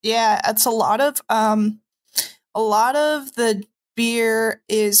now. Yeah, it's a lot of the beer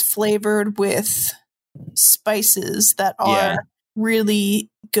is flavored with spices that are really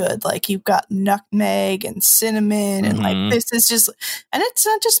good. Like you've got nutmeg and cinnamon and like this is just, and it's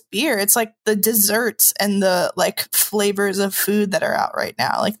not just beer, it's like the desserts and the like flavors of food that are out right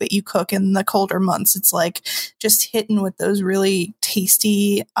now, like that you cook in the colder months. It's like just hitting with those really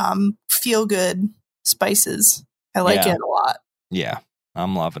tasty feel good spices. I like it a lot. Yeah,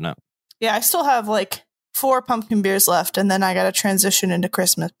 I'm loving it. Yeah, I still have like 4 pumpkin beers left, and then I got to transition into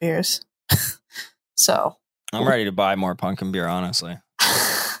Christmas beers. So I'm ready to buy more pumpkin beer, honestly.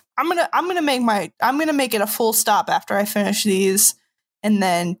 I'm gonna make it a full stop after I finish these, and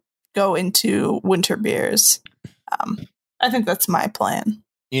then go into winter beers. I think that's my plan.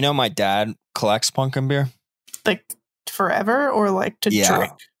 You know, my dad collects pumpkin beer. Like forever, or like to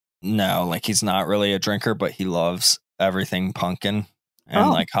drink? No, like he's not really a drinker, but he loves everything pumpkin and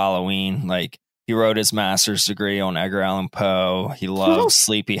like Halloween. Like he wrote his master's degree on Edgar Allan Poe. He loves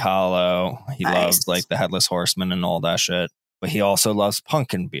Sleepy Hollow. He loves like the Headless Horseman and all that shit. But he also loves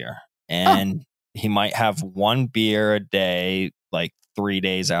pumpkin beer. And he might have 1 beer a day, like 3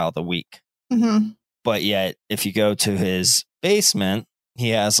 days out of the week. Mm-hmm. But yet, if you go to his basement, he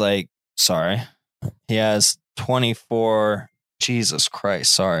has 24. Jesus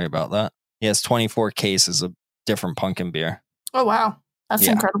Christ. Sorry about that. He has 24 cases of different pumpkin beer. Oh, wow. That's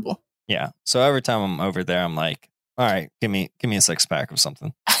incredible. Yeah. So every time I'm over there, I'm like, all right, give me a 6-pack of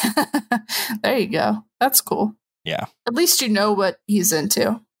something. There you go. That's cool. Yeah. At least you know what he's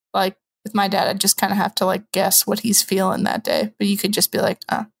into. Like with my dad, I just kind of have to like guess what he's feeling that day. But you could just be like,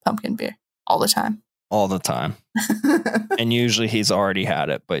 pumpkin beer all the time. All the time. And usually he's already had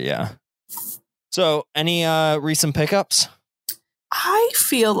it, but yeah. So, any recent pickups? I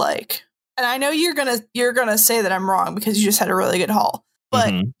feel like, and I know you're gonna say that I'm wrong because you just had a really good haul,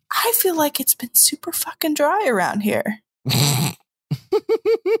 but I feel like it's been super fucking dry around here.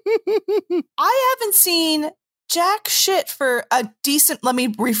 I haven't seen jack shit for a decent, let me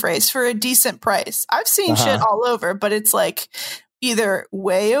rephrase, for a decent price. I've seen shit all over, but it's like either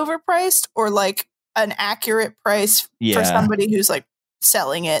way overpriced or like an accurate price for somebody who's like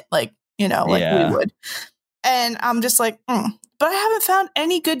selling it, like, you know, like we would. And I'm just like, but I haven't found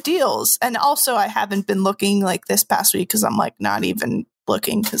any good deals. And also I haven't been looking like this past week because I'm like not even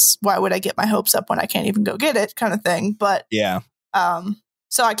looking because why would I get my hopes up when I can't even go get it kind of thing. But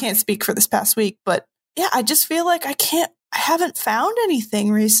so I can't speak for this past week, but yeah, I just feel like I haven't found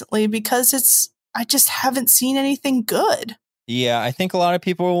anything recently because I just haven't seen anything good. Yeah, I think a lot of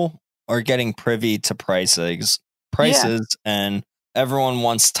people are getting privy to prices and everyone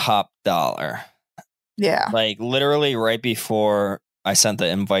wants top dollar. Yeah. Like literally right before I sent the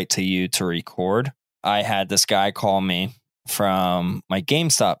invite to you to record, I had this guy call me from my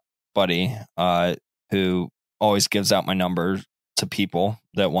GameStop buddy, who always gives out my number to people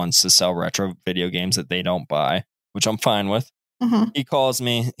that wants to sell retro video games that they don't buy, which I'm fine with. He called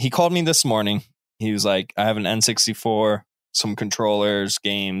me this morning. He was like, I have an N64, some controllers,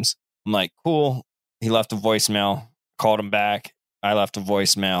 games. I'm like, cool. He left a voicemail, called him back. I left a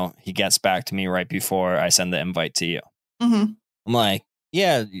voicemail. He gets back to me right before I send the invite to you. I'm like,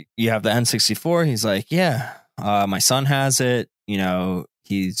 yeah, you have the N64? He's like, yeah, my son has it. You know,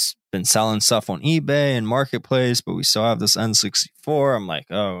 he's been selling stuff on eBay and Marketplace, but we still have this N64. I'm like,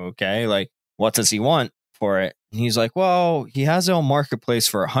 oh, okay. Like, what does he want for it? And he's like, well, he has it on Marketplace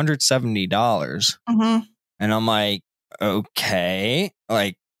for $170. And I'm like, okay,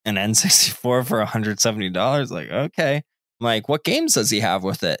 like an N64 for $170. Like, okay. I'm like, what games does he have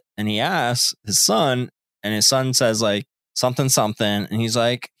with it? And he asks his son, and his son says like something. And he's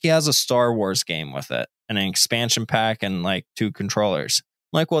like, he has a Star Wars game with it and an expansion pack and like 2 controllers.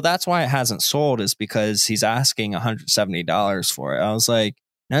 I'm like, well, that's why it hasn't sold, is because he's asking $170 for it. I was like,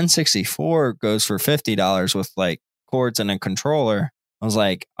 N64 goes for $50 with like cords and a controller. I was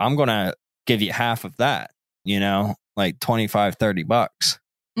like, I'm going to give you half of that, you know, like $25-$30.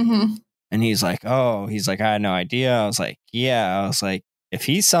 And he's like, oh, I had no idea. I was like, yeah. I was like, if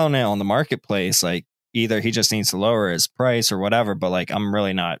he's selling it on the marketplace, like either he just needs to lower his price or whatever, but like I'm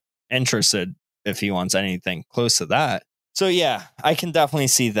really not interested if he wants anything close to that. So yeah, I can definitely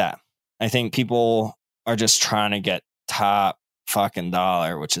see that. I think people are just trying to get top fucking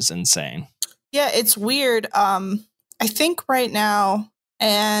dollar, which is insane. Yeah, it's weird. I think right now,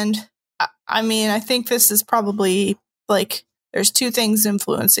 and I mean, I think this is probably like, there's 2 things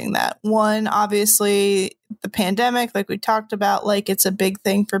influencing that. One, obviously, the pandemic, like we talked about, like it's a big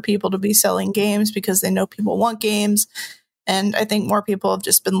thing for people to be selling games because they know people want games. And I think more people have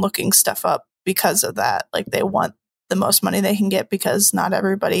just been looking stuff up because of that. Like they want the most money they can get because not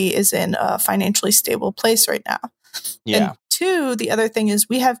everybody is in a financially stable place right now. Yeah. And 2, the other thing is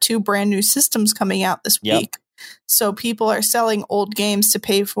we have 2 brand new systems coming out this week. So people are selling old games to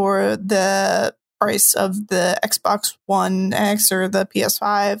pay for the price of the Xbox One X or the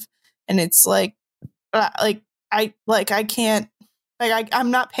PS5, and it's like I can't, like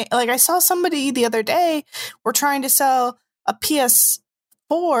I'm not paying. Like I saw somebody the other day were trying to sell a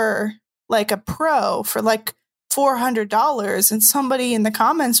PS4, like a Pro, for like $400, and somebody in the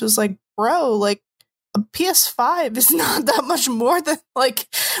comments was like, bro, like a PS5 is not that much more than, like,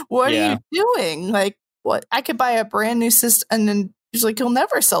 what are you doing? Like, what? I could buy a brand new system, and then he's like, you'll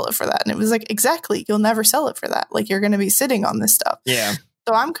never sell it for that. And it was like, exactly, you'll never sell it for that. Like, you're going to be sitting on this stuff. Yeah.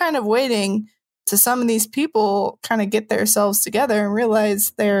 So I'm kind of waiting to some of these people kind of get themselves together and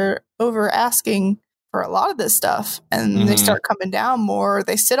realize they're over asking for a lot of this stuff. And they start coming down more.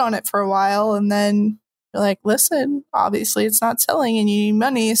 They sit on it for a while, and then you're like, listen, obviously it's not selling and you need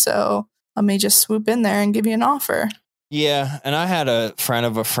money. So let me just swoop in there and give you an offer. Yeah. And I had a friend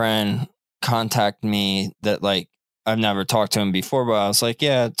of a friend contact me that, like, I've never talked to him before, but I was like,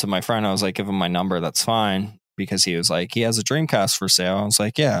 yeah, to my friend, I was like, give him my number. That's fine. Because he was like, he has a Dreamcast for sale. I was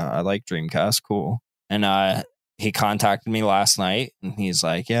like, yeah, I like Dreamcast. Cool. And he contacted me last night and he's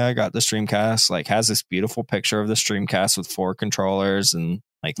like, yeah, I got this Dreamcast. Like, has this beautiful picture of this Dreamcast with 4 controllers and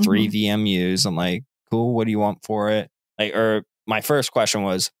like 3 VMUs. I'm like, cool. What do you want for it? Like, or my first question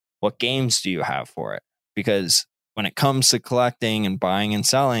was, what games do you have for it? Because when it comes to collecting and buying and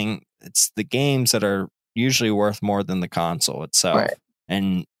selling, it's the games that are usually worth more than the console itself. Right.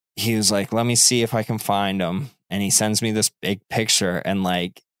 And he was like, let me see if I can find them. And he sends me this big picture and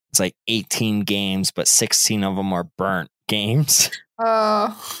like, it's like 18 games, but 16 of them are burnt games.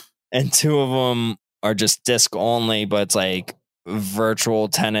 and 2 of them are just disc only, but it's like virtual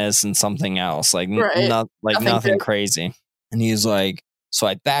tennis and something else, like Right. nothing crazy. And he's like, so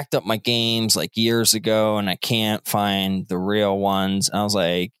I backed up my games like years ago and I can't find the real ones. And I was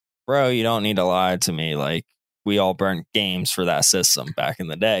like, bro, you don't need to lie to me. Like, we all burnt games for that system back in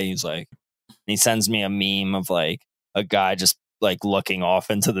the day. He's like, and he sends me a meme of like a guy just like looking off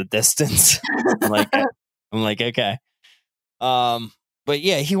into the distance. I'm like, okay. But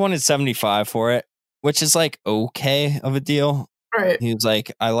yeah, he wanted 75 for it, which is like okay of a deal. Right. He was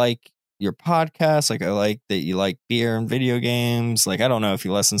like, I like your podcast. Like, I like that you like beer and video games. Like, I don't know if he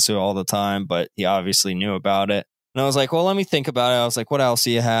listens to it all the time, but he obviously knew about it. And I was like, well, let me think about it. I was like, what else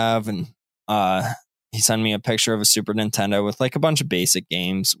do you have? And he sent me a picture of a Super Nintendo with like a bunch of basic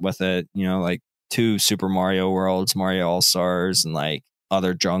games with it, you know, like 2 Super Mario Worlds, Mario All-Stars, and like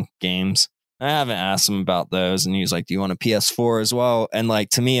other junk games. I haven't asked him about those. And he was like, do you want a PS4 as well? And like,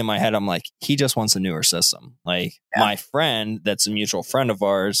 to me in my head, I'm like, he just wants a newer system. Like my friend, that's a mutual friend of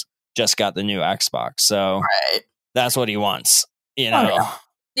ours, just got the new Xbox. So that's what he wants, you know? Oh,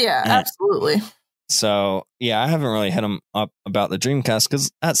 yeah, absolutely. So yeah, I haven't really hit him up about the Dreamcast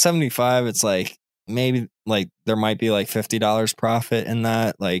because at 75, it's like, maybe like there might be like $50 profit in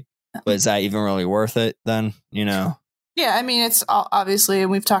that. Like, but is that even really worth it then, you know? Yeah, I mean, it's obviously,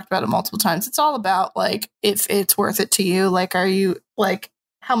 and we've talked about it multiple times, it's all about, like, if it's worth it to you. Like, are you, like,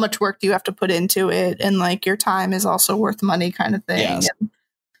 how much work do you have to put into it? And, like, your time is also worth money kind of thing. Yes. And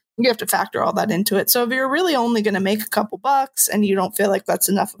you have to factor all that into it. So if you're really only going to make a couple bucks and you don't feel like that's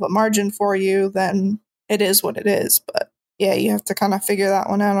enough of a margin for you, then it is what it is. But, yeah, you have to kind of figure that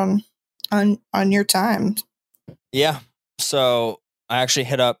one out on your time. Yeah. So I actually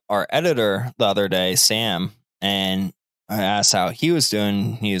hit up our editor the other day, Sam, and I asked how he was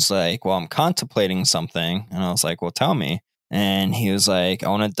doing. He was like, well, I'm contemplating something. And I was like, well, tell me. And he was like, I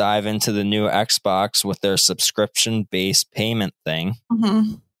want to dive into the new Xbox with their subscription-based payment thing.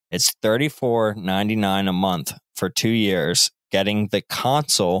 Mm-hmm. It's $34.99 a month for 2 years, getting the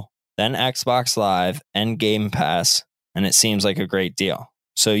console, then Xbox Live and Game Pass. And it seems like a great deal.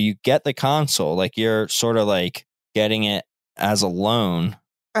 So you get the console, like you're sort of like getting it as a loan.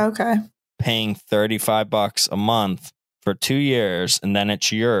 Okay. Paying $35 a month for 2 years, and then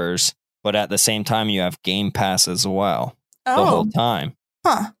it's yours. But at the same time, you have Game Pass as well the whole time.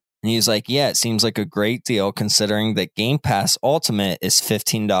 Huh. And he's like, yeah, it seems like a great deal considering that Game Pass Ultimate is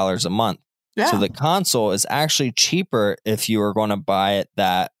 $15 a month. Yeah. So the console is actually cheaper if you were going to buy it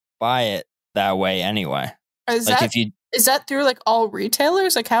that way anyway. Is like that through like all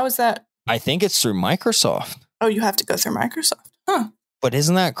retailers? Like, how is that? I think it's through Microsoft. Oh, you have to go through Microsoft. Huh. But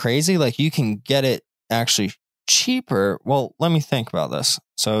isn't that crazy? Like, you can get it actually cheaper. Well, let me think about this.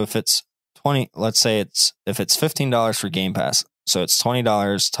 So if it's let's say if it's $15 for Game Pass, so it's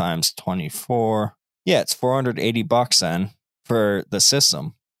 $20 times 24. Yeah, it's $480 then for the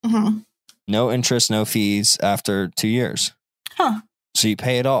system. Mm-hmm. No interest, no fees after 2 years. Huh. So you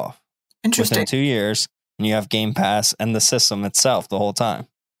pay it off within 2 years, and you have Game Pass and the system itself the whole time.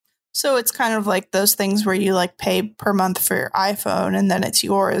 So it's kind of like those things where you like pay per month for your iPhone and then it's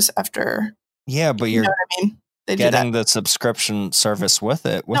yours after. Yeah, but you're know what I mean? They getting the subscription service with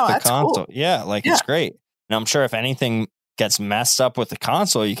it, with the console. Cool. Yeah, like it's great. And I'm sure if anything gets messed up with the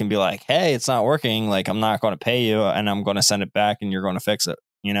console, you can be like, hey, it's not working. Like, I'm not going to pay you and I'm going to send it back and you're going to fix it,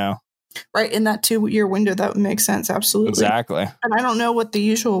 you know? Right. In that 2-year window, that would make sense. Absolutely. Exactly. And I don't know what the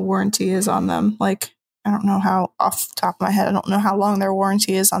usual warranty is on them. Like, I don't know how, off the top of my head, I don't know how long their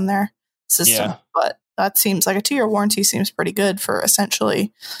warranty is on their system. Yeah. But that seems like a 2-year warranty seems pretty good for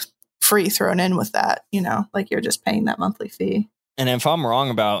essentially free thrown in with that, you know, like you're just paying that monthly fee. And if I'm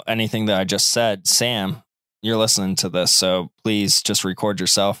wrong about anything that I just said, Sam, you're listening to this, so please just record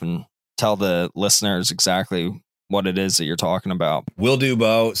yourself and tell the listeners exactly what it is that you're talking about. Will do,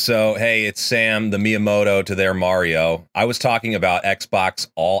 Beau. So, hey, it's Sam, the Miyamoto to their Mario. I was talking about Xbox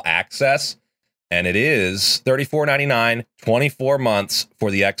All Access, and it is $34.99, 24 months for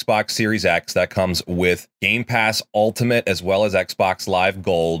the Xbox Series X. That comes with Game Pass Ultimate as well as Xbox Live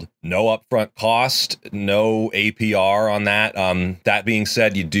Gold. No upfront cost, no APR on that. That being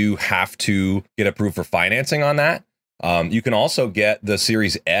said, you do have to get approved for financing on that. You can also get the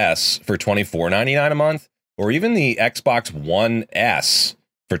Series S for $24.99 a month, or even the Xbox One S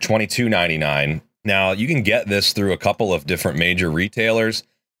for $22.99. Now, you can get this through a couple of different major retailers.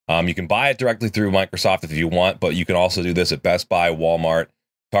 You can buy it directly through Microsoft if you want, but you can also do this at Best Buy, Walmart,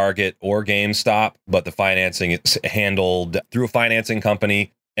 Target, or GameStop. But the financing is handled through a financing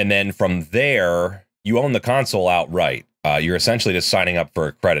company. And then from there, you own the console outright. You're essentially just signing up for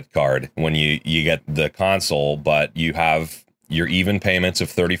a credit card when you get the console, but you have your even payments of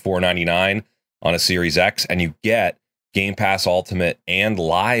 $34.99 on a Series X, and you get Game Pass Ultimate and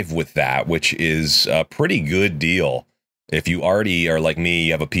Live with that, which is a pretty good deal. If you already are like me,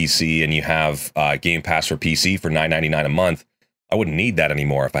 you have a PC and you have Game Pass for PC for $9.99 a month, I wouldn't need that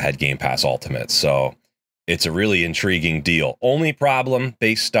anymore if I had Game Pass Ultimate. So it's a really intriguing deal. Only problem,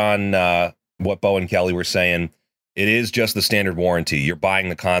 based on what Beau and Kelly were saying, it is just the standard warranty. You're buying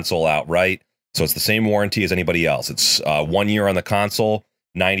the console outright, so it's the same warranty as anybody else. It's 1 year on the console,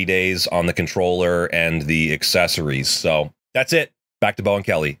 90 days on the controller and the accessories. So that's it. Back to Beau and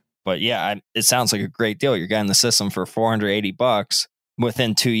Kelly. But yeah, it sounds like a great deal. You're getting the system for $480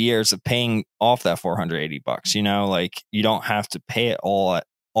 within 2 years of paying off that $480. You know, like you don't have to pay it all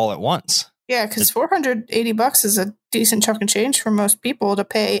at once. Yeah, because $480 is a decent chunk of change for most people to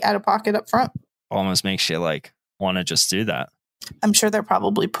pay out of pocket up front. Almost makes you like want to just do that. I'm sure they're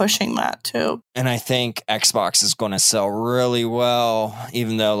probably pushing that too. And I think Xbox is going to sell really well,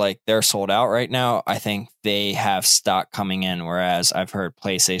 even though like they're sold out right now. I think they have stock coming in, whereas I've heard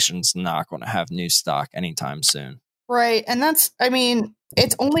PlayStation's not going to have new stock anytime soon. Right. And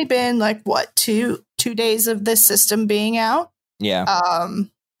it's only been like what, two days of this system being out. Yeah.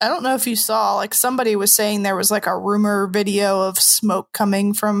 I don't know if you saw, like somebody was saying there was like a rumor video of smoke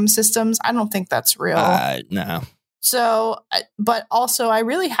coming from systems. I don't think that's real. No. So, but also I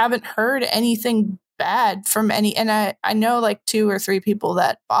really haven't heard anything bad from any, and I know like 2 or 3 people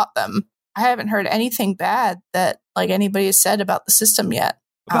that bought them. I haven't heard anything bad that like anybody has said about the system yet.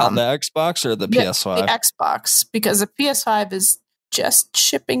 About the Xbox or the PS5? The Xbox, because the PS5 is just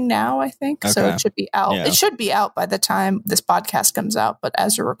shipping now, I think. Okay. So it should be out. Yeah. It should be out by the time this podcast comes out. But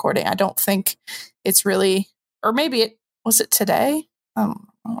as we're recording, I don't think it's really, or maybe was it today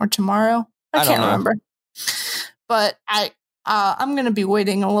or tomorrow? I can't remember. But I'm going to be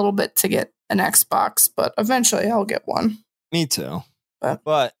waiting a little bit to get an Xbox, but eventually I'll get one. Me too.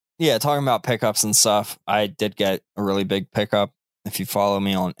 But yeah, talking about pickups and stuff, I did get a really big pickup. If you follow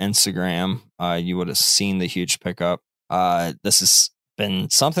me on Instagram, you would have seen the huge pickup. This has been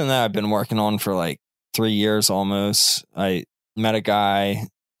something that I've been working on for like 3 years almost. I met a guy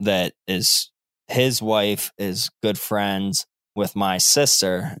that his wife is good friends with my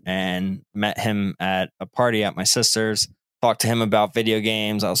sister, and met him at a party at my sister's. Talked to him about video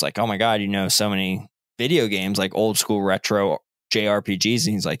games. I was like, oh my God, you know so many video games, like old school retro JRPGs.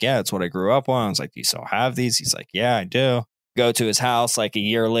 And he's like, yeah, it's what I grew up on. I was like, do you still have these? He's like, yeah, I do. Go to his house like a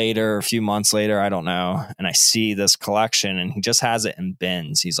year later, a few months later, I don't know. And I see this collection and he just has it in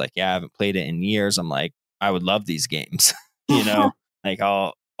bins. He's like, yeah, I haven't played it in years. I'm like, I would love these games. You know, like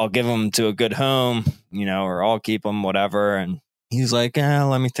I'll give them to a good home, you know, or I'll keep them, whatever. And he's like,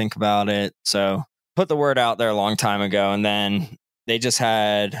 let me think about it. So put the word out there a long time ago. And then they just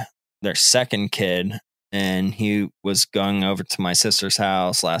had their second kid, and he was going over to my sister's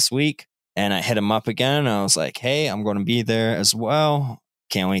house last week. And I hit him up again. And I was like, hey, I'm going to be there as well.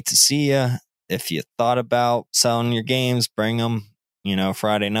 Can't wait to see you. If you thought about selling your games, bring them, you know,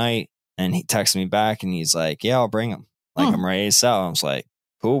 Friday night. And he texted me back and he's like, yeah, I'll bring them. Like, I'm ready to sell. I was like,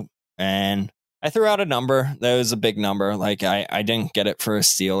 cool. And I threw out a number. That was a big number. Like I didn't get it for a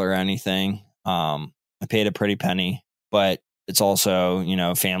steal or anything. I paid a pretty penny, but it's also, you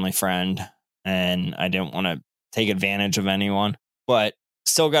know, family friend, and I didn't want to take advantage of anyone, but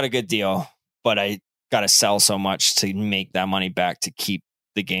still got a good deal. But I got to sell so much to make that money back to keep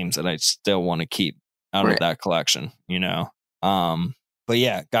the games that I still want to keep out of that collection, you know? But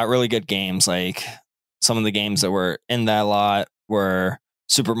yeah, got really good games. Like some of the games that were in that lot were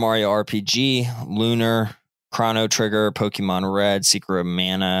Super Mario RPG, Lunar, Chrono Trigger, Pokemon Red, Secret of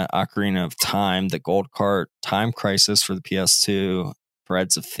Mana, Ocarina of Time, The Gold Cart, Time Crisis for the PS2,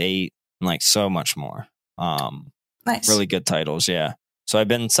 Threads of Fate, and like so much more. Nice. Really good titles, yeah. So I've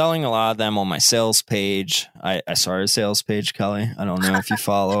been selling a lot of them on my sales page. I started a sales page, Kelly. I don't know if you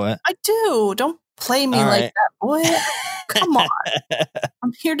follow it. I do. Don't play me like that, boy. Come on.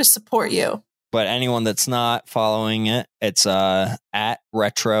 I'm here to support you. But anyone that's not following it, it's at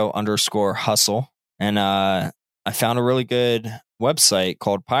retro_hustle. And I found a really good website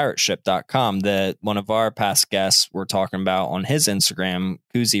called pirateship.com that one of our past guests were talking about on his Instagram,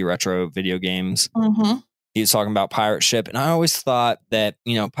 Koozie Retro Video Games. Mm-hmm. He was talking about Pirate Ship. And I always thought that,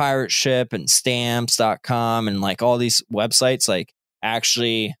 you know, Pirate Ship and stamps.com and like all these websites, like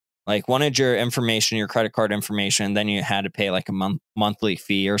actually like wanted your information, your credit card information, and then you had to pay like a monthly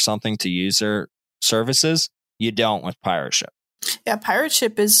fee or something to use their services. You don't with Pirate Ship. Yeah, Pirate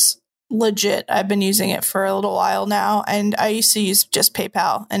Ship is legit. I've been using it for a little while now, and I used to use just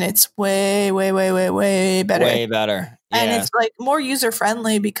PayPal, and it's way, way, way, way, way better. Way better. And Yeah. it's like more user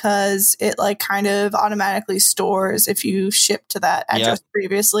friendly because it like kind of automatically stores if you ship to that address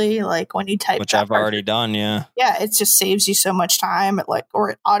previously, like when you type, which I've already done. Yeah. Yeah, it just saves you so much time. It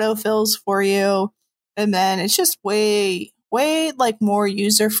autofills for you, and then it's just way, way like more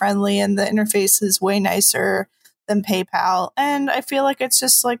user friendly, and the interface is way nicer than PayPal. And I feel like it's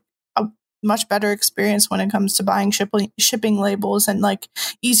just like a much better experience when it comes to buying shipping labels, and like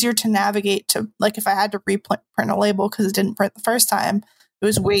easier to navigate to, like if I had to reprint a label because it didn't print the first time, it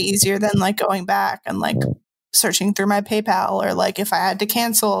was way easier than like going back and like searching through my PayPal, or like if I had to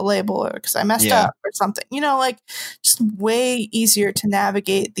cancel a label or because I messed up or something, like just way easier to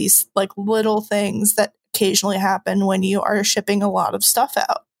navigate these like little things that occasionally happen when you are shipping a lot of stuff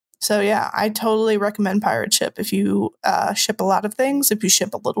out. So yeah, I totally recommend Pirate Ship if you ship a lot of things. If you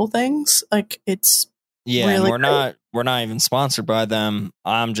ship a little things, like it's really and we're not even sponsored by them.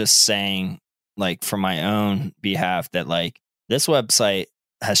 I'm just saying, like for my own behalf, that like this website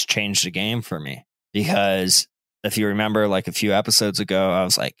has changed the game for me, because if you remember, like a few episodes ago, I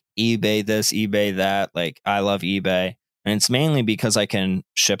was like eBay this, eBay that. Like I love eBay, and it's mainly because I can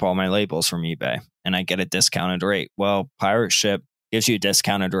ship all my labels from eBay and I get a discounted rate. Well, Pirate Ship gives you a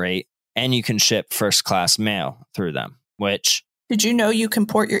discounted rate, and you can ship first class mail through them, which... Did you know you can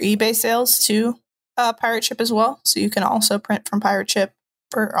port your eBay sales to Pirate Ship as well? So you can also print from Pirate Ship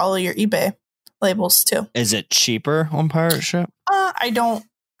for all of your eBay labels too. Is it cheaper on Pirate Ship? I don't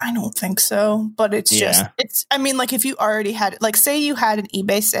think so, but it's I mean, like if you already had, like say you had an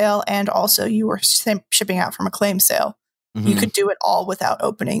eBay sale and also you were shipping out from a claim sale, you could do it all without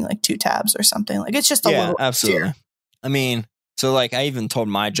opening like 2 tabs or something. Like it's just a little absolutely easier. I mean, so like I even told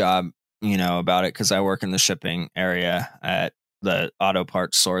my job, about it, because I work in the shipping area at the auto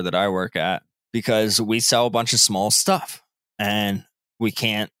parts store that I work at, because we sell a bunch of small stuff and we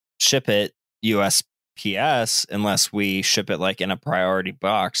can't ship it USPS unless we ship it like in a priority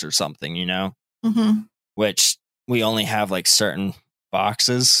box or something, which we only have like certain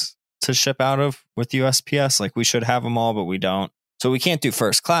boxes to ship out of with USPS. Like we should have them all, but we don't. So we can't do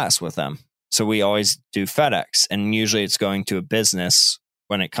first class with them. So we always do FedEx, and usually it's going to a business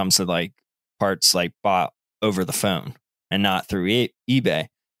when it comes to like parts like bought over the phone and not through eBay.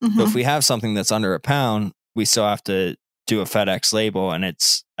 So if we have something that's under £1, we still have to do a FedEx label, and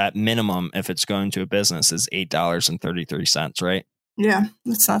it's at minimum, if it's going to a business, is $8.33, right? Yeah,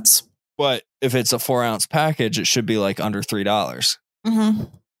 that's nuts. But if it's a 4-ounce package, it should be like under $3.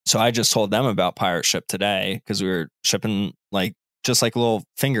 So I just told them about Pirate Ship today, because we were shipping like just like a little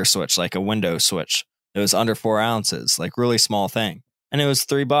finger switch, like a window switch. It was under 4 ounces, like really small thing. And it was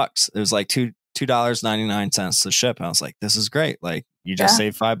 $3. It was like $2.99 to ship. And I was like, this is great. Like you just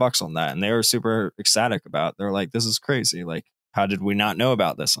saved $5 on that. And they were super ecstatic about it. They were like, this is crazy. Like, how did we not know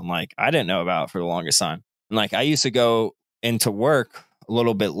about this? I'm like, I didn't know about it for the longest time. And like, I used to go into work a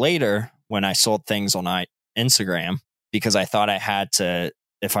little bit later when I sold things on Instagram, because I thought I had to,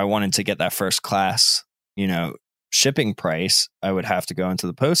 if I wanted to get that first class, shipping price, I would have to go into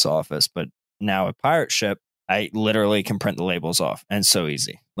the post office. But now at Pirate Ship, I literally can print the labels off, and it's so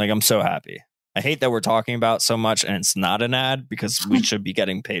easy. Like, I'm so happy. I hate that we're talking about so much and it's not an ad, because we should be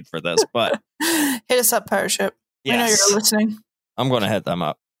getting paid for this, but hit us up, Pirate Ship. Yes. I know you're listening. I'm going to hit them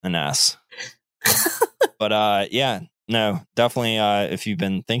up and ask. But no, definitely. If you've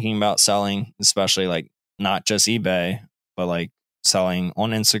been thinking about selling, especially like not just eBay, but like selling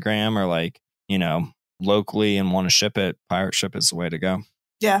on Instagram or like, locally and want to ship it, Pirate Ship is the way to go.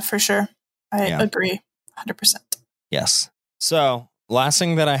 Yeah, for sure. I agree 100%. Yes. So last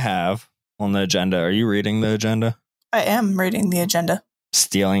thing that I have on the agenda, are you reading the agenda? I am reading the agenda.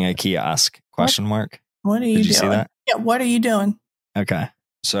 Stealing a kiosk? Question mark. What are you doing? Did you see that? Yeah, what are you doing? Okay.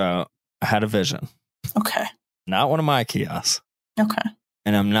 So I had a vision. Okay. Not one of my kiosks. Okay.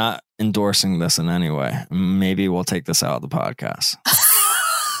 And I'm not endorsing this in any way. Maybe we'll take this out of the podcast.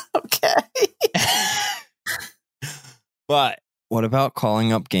 Okay. But what about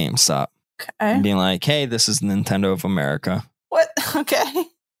calling up GameStop? Okay. And being like, hey, this is Nintendo of America. What? Okay.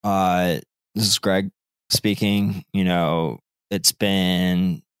 This is Greg speaking. It's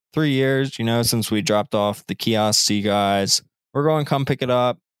been 3 years, since we dropped off the kiosk to you guys. We're going to come pick it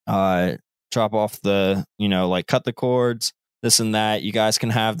up, drop off the, like cut the cords, this and that. You guys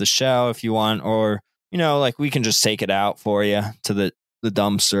can have the shell if you want, or, like we can just take it out for you to the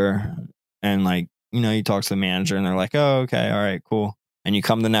dumpster. And like, you talk to the manager and they're like, oh, okay, all right, cool. And you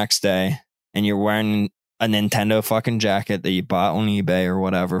come the next day and you're wearing a Nintendo fucking jacket that you bought on eBay or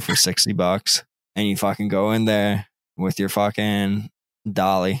whatever for $60. And you fucking go in there with your fucking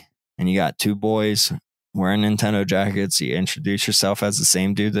dolly and you got two boys wearing Nintendo jackets. You introduce yourself as the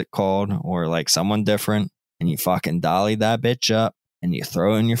same dude that called or like someone different, and you fucking dolly that bitch up and you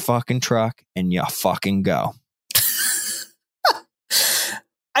throw in your fucking truck and you fucking go.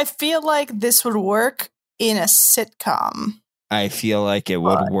 I feel like this would work in a sitcom. I feel like it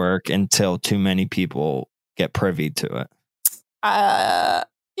would work until too many people get privy to it. Yeah,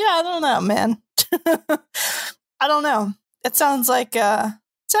 I don't know, man. I don't know. It sounds like a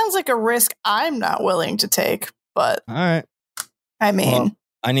risk I'm not willing to take, but all right. I mean, well,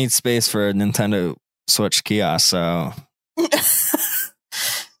 I need space for a Nintendo Switch kiosk, so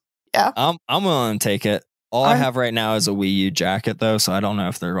yeah, I'm willing to take it. All I have right now is a Wii U jacket, though, so I don't know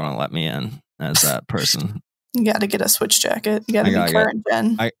if they're going to let me in as that person. You got to get a Switch jacket. You got to be current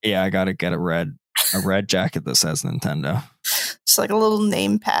gen. I got to get a red jacket that says Nintendo. Just like a little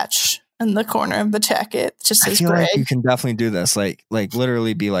name patch in the corner of the jacket. Just says I feel Greg. like you can definitely do this. Like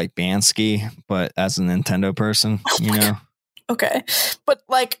literally be like Bansky, but as a Nintendo person, you know? Okay. But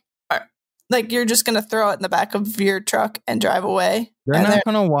like you're just going to throw it in the back of your truck and drive away. They're not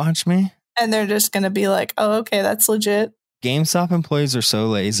going to watch me. And they're just going to be like, oh, okay, that's legit. GameStop employees are so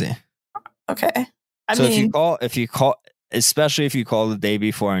lazy. Okay. I mean, if you call, especially if you call the day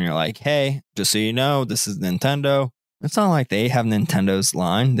before and you're like, hey, just so you know, this is Nintendo. It's not like they have Nintendo's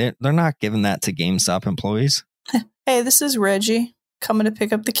line. They're not giving that to GameStop employees. Hey, this is Reggie coming to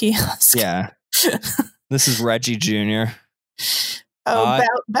pick up the kiosk. Yeah. This is Reggie Jr. Oh,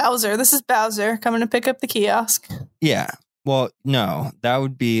 Bowser. This is Bowser coming to pick up the kiosk. Yeah. Well, no, that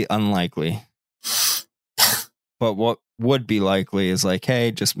would be unlikely. But what would be likely is like,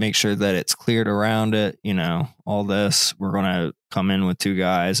 hey, just make sure that it's cleared around it. You know, all this. We're going to come in with two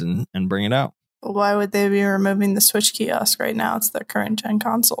guys and bring it out. Well, why would they be removing the Switch kiosk right now? It's their current gen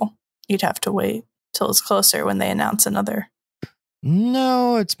console. You'd have to wait till it's closer when they announce another.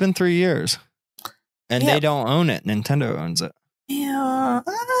 No, it's been 3 years. And they don't own it. Nintendo owns it. Yeah,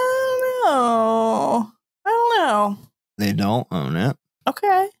 I don't know. They don't own it.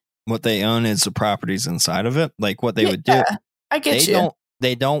 Okay. What they own is the properties inside of it. Like what they would do. I get you.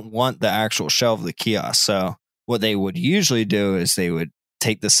 They don't want the actual shell of the kiosk. So what they would usually do is they would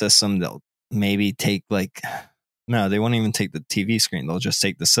take the system. They'll maybe take no, they won't even take the TV screen. They'll just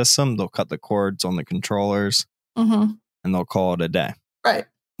take the system. They'll cut the cords on the controllers and they'll call it a day. Right.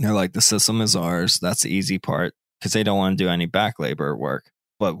 They're like, the system is ours. That's the easy part because they don't want to do any back labor work.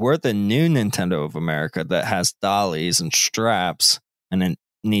 But we're the new Nintendo of America that has dollies and straps and a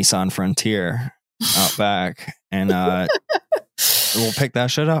Nissan Frontier out back. And we'll pick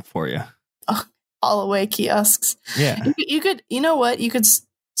that shit up for you. All away kiosks. Yeah. You could, you know what? You could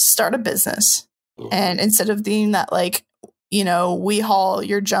start a business. And instead of being that, like, you know, we haul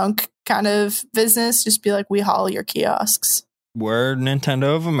your junk kind of business, just be like, we haul your kiosks. We're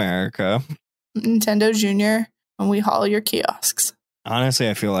Nintendo of America. Nintendo Junior, and we haul your kiosks. Honestly,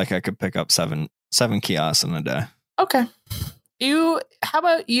 I feel like I could pick up seven kiosks in a day. Okay. How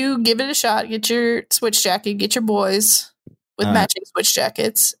about you give it a shot, get your Switch jacket, get your boys with matching Switch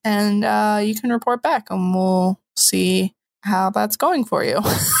jackets, and you can report back and we'll see how that's going for you.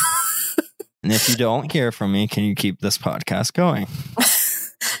 And if you don't hear from me, can you keep this podcast going?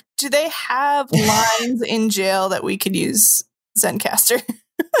 Do they have lines in jail that we could use Zencaster?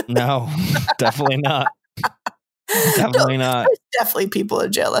 No, definitely not. Definitely not. There's definitely people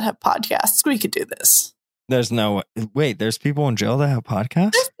in jail that have podcasts. We could do this. There's no way. There's people in jail that have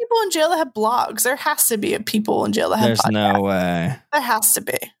podcasts? There's people in jail that have blogs. There has to be people in jail that have podcasts. There's no way. There has to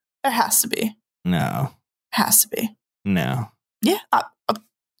be. There has to be. No. Has to be. No. Yeah. All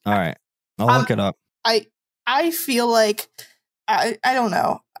right. I'll look it up. I feel like I don't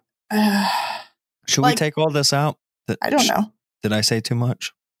know. Should we take all this out? I don't know. Did I say too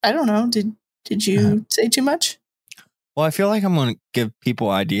much? I don't know. Did you say too much? Well, I feel like I'm going to give people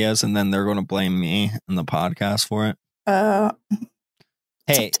ideas and then they're going to blame me in the podcast for it.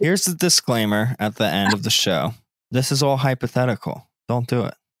 Hey, here's the disclaimer at the end of the show. This is all hypothetical. Don't do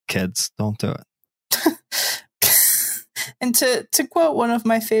it. Kids, don't do it. And to quote one of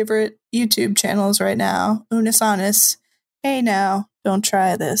my favorite YouTube channels right now, Unis Honest, hey now, don't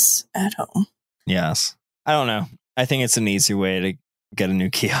try this at home. Yes. I don't know. I think it's an easy way to get a new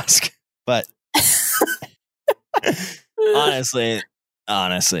kiosk. But honestly,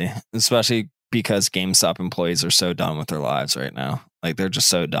 especially because GameStop employees are so done with their lives right now. Like they're just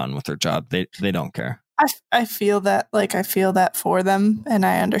so done with their job. They don't care. I feel that for them, and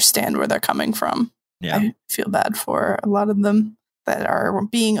I understand where they're coming from. Yeah. I feel bad for a lot of them that are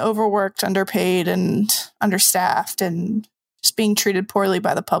being overworked, underpaid, and understaffed, and just being treated poorly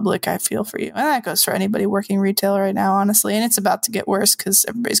by the public, I feel for you. And that goes for anybody working retail right now, honestly. And it's about to get worse because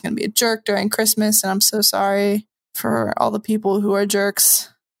everybody's going to be a jerk during Christmas. And I'm so sorry for all the people who are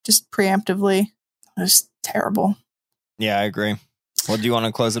jerks, just preemptively. It's terrible. Yeah, I agree. Well, do you want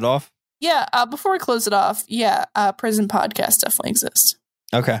to close it off? Yeah, before we close it off, Prison Podcast definitely exists.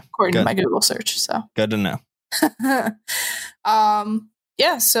 Okay. According to my Google search. So good to know.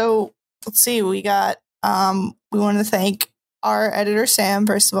 So let's see. We got we want to thank our editor Sam,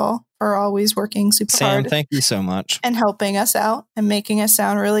 first of all, for always working super hard. Sam, thank you so much. And helping us out and making us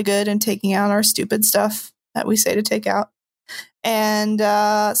sound really good and taking out our stupid stuff that we say to take out. And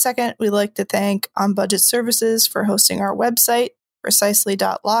second, we'd like to thank On Budget Services for hosting our website,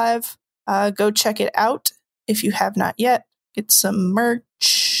 precisely.live. Go check it out if you have not yet. Get some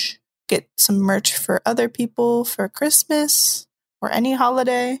merch. Get some merch for other people for Christmas or any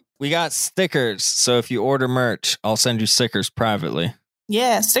holiday. We got stickers. So if you order merch, I'll send you stickers privately.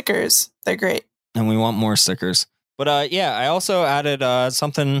 Yeah, stickers. They're great. And we want more stickers. But I also added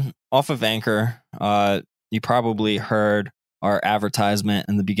something off of Anchor. You probably heard our advertisement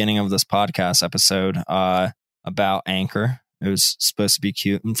in the beginning of this podcast episode about Anchor. It was supposed to be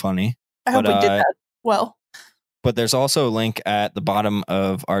cute and funny. I hope we did that well. But there's also a link at the bottom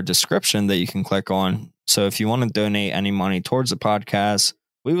of our description that you can click on. So if you want to donate any money towards the podcast,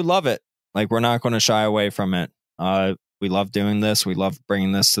 we would love it. Like, we're not going to shy away from it. We love doing this. We love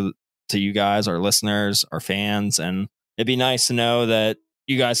bringing this to you guys, our listeners, our fans. And it'd be nice to know that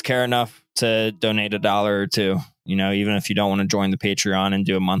you guys care enough to donate $1 or $2. You know, even if you don't want to join the Patreon and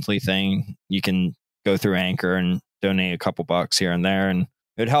do a monthly thing, you can go through Anchor and donate a couple bucks here and there. And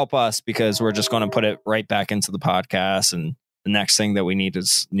it would help us because we're just going to put it right back into the podcast. And the next thing that we need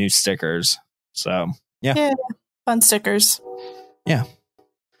is new stickers. So, yeah. Fun stickers. Yeah.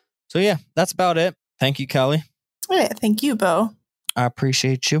 So, yeah, that's about it. Thank you, Kelly. Yeah, thank you, Beau. I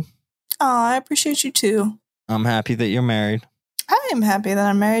appreciate you. Oh, I appreciate you too. I'm happy that you're married. I am happy that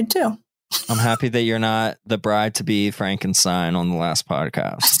I'm married too. I'm happy that you're not the bride to be Frankenstein on the last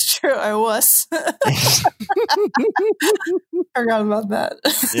podcast. That's true. I was. Forgot about that.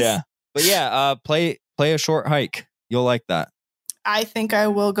 Yeah. But yeah, play a short hike. You'll like that. I think I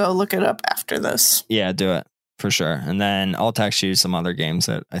will go look it up after this. Yeah, do it for sure. And then I'll text you some other games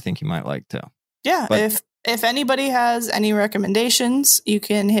that I think you might like too. Yeah. But if anybody has any recommendations, you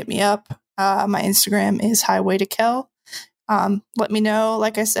can hit me up. My Instagram is Highway to Kel. Let me know.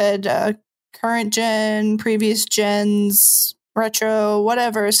 Like I said, current gen, previous gens, retro,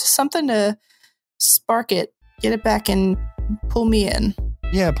 whatever. Something to spark it, get it back and pull me in.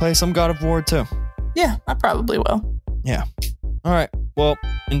 Yeah, play some God of War too. Yeah, I probably will. Yeah. All right. Well,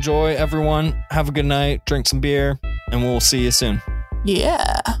 enjoy, everyone. Have a good night. Drink some beer, and we'll see you soon.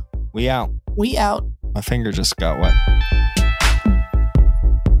 Yeah. We out. We out. My finger just got wet.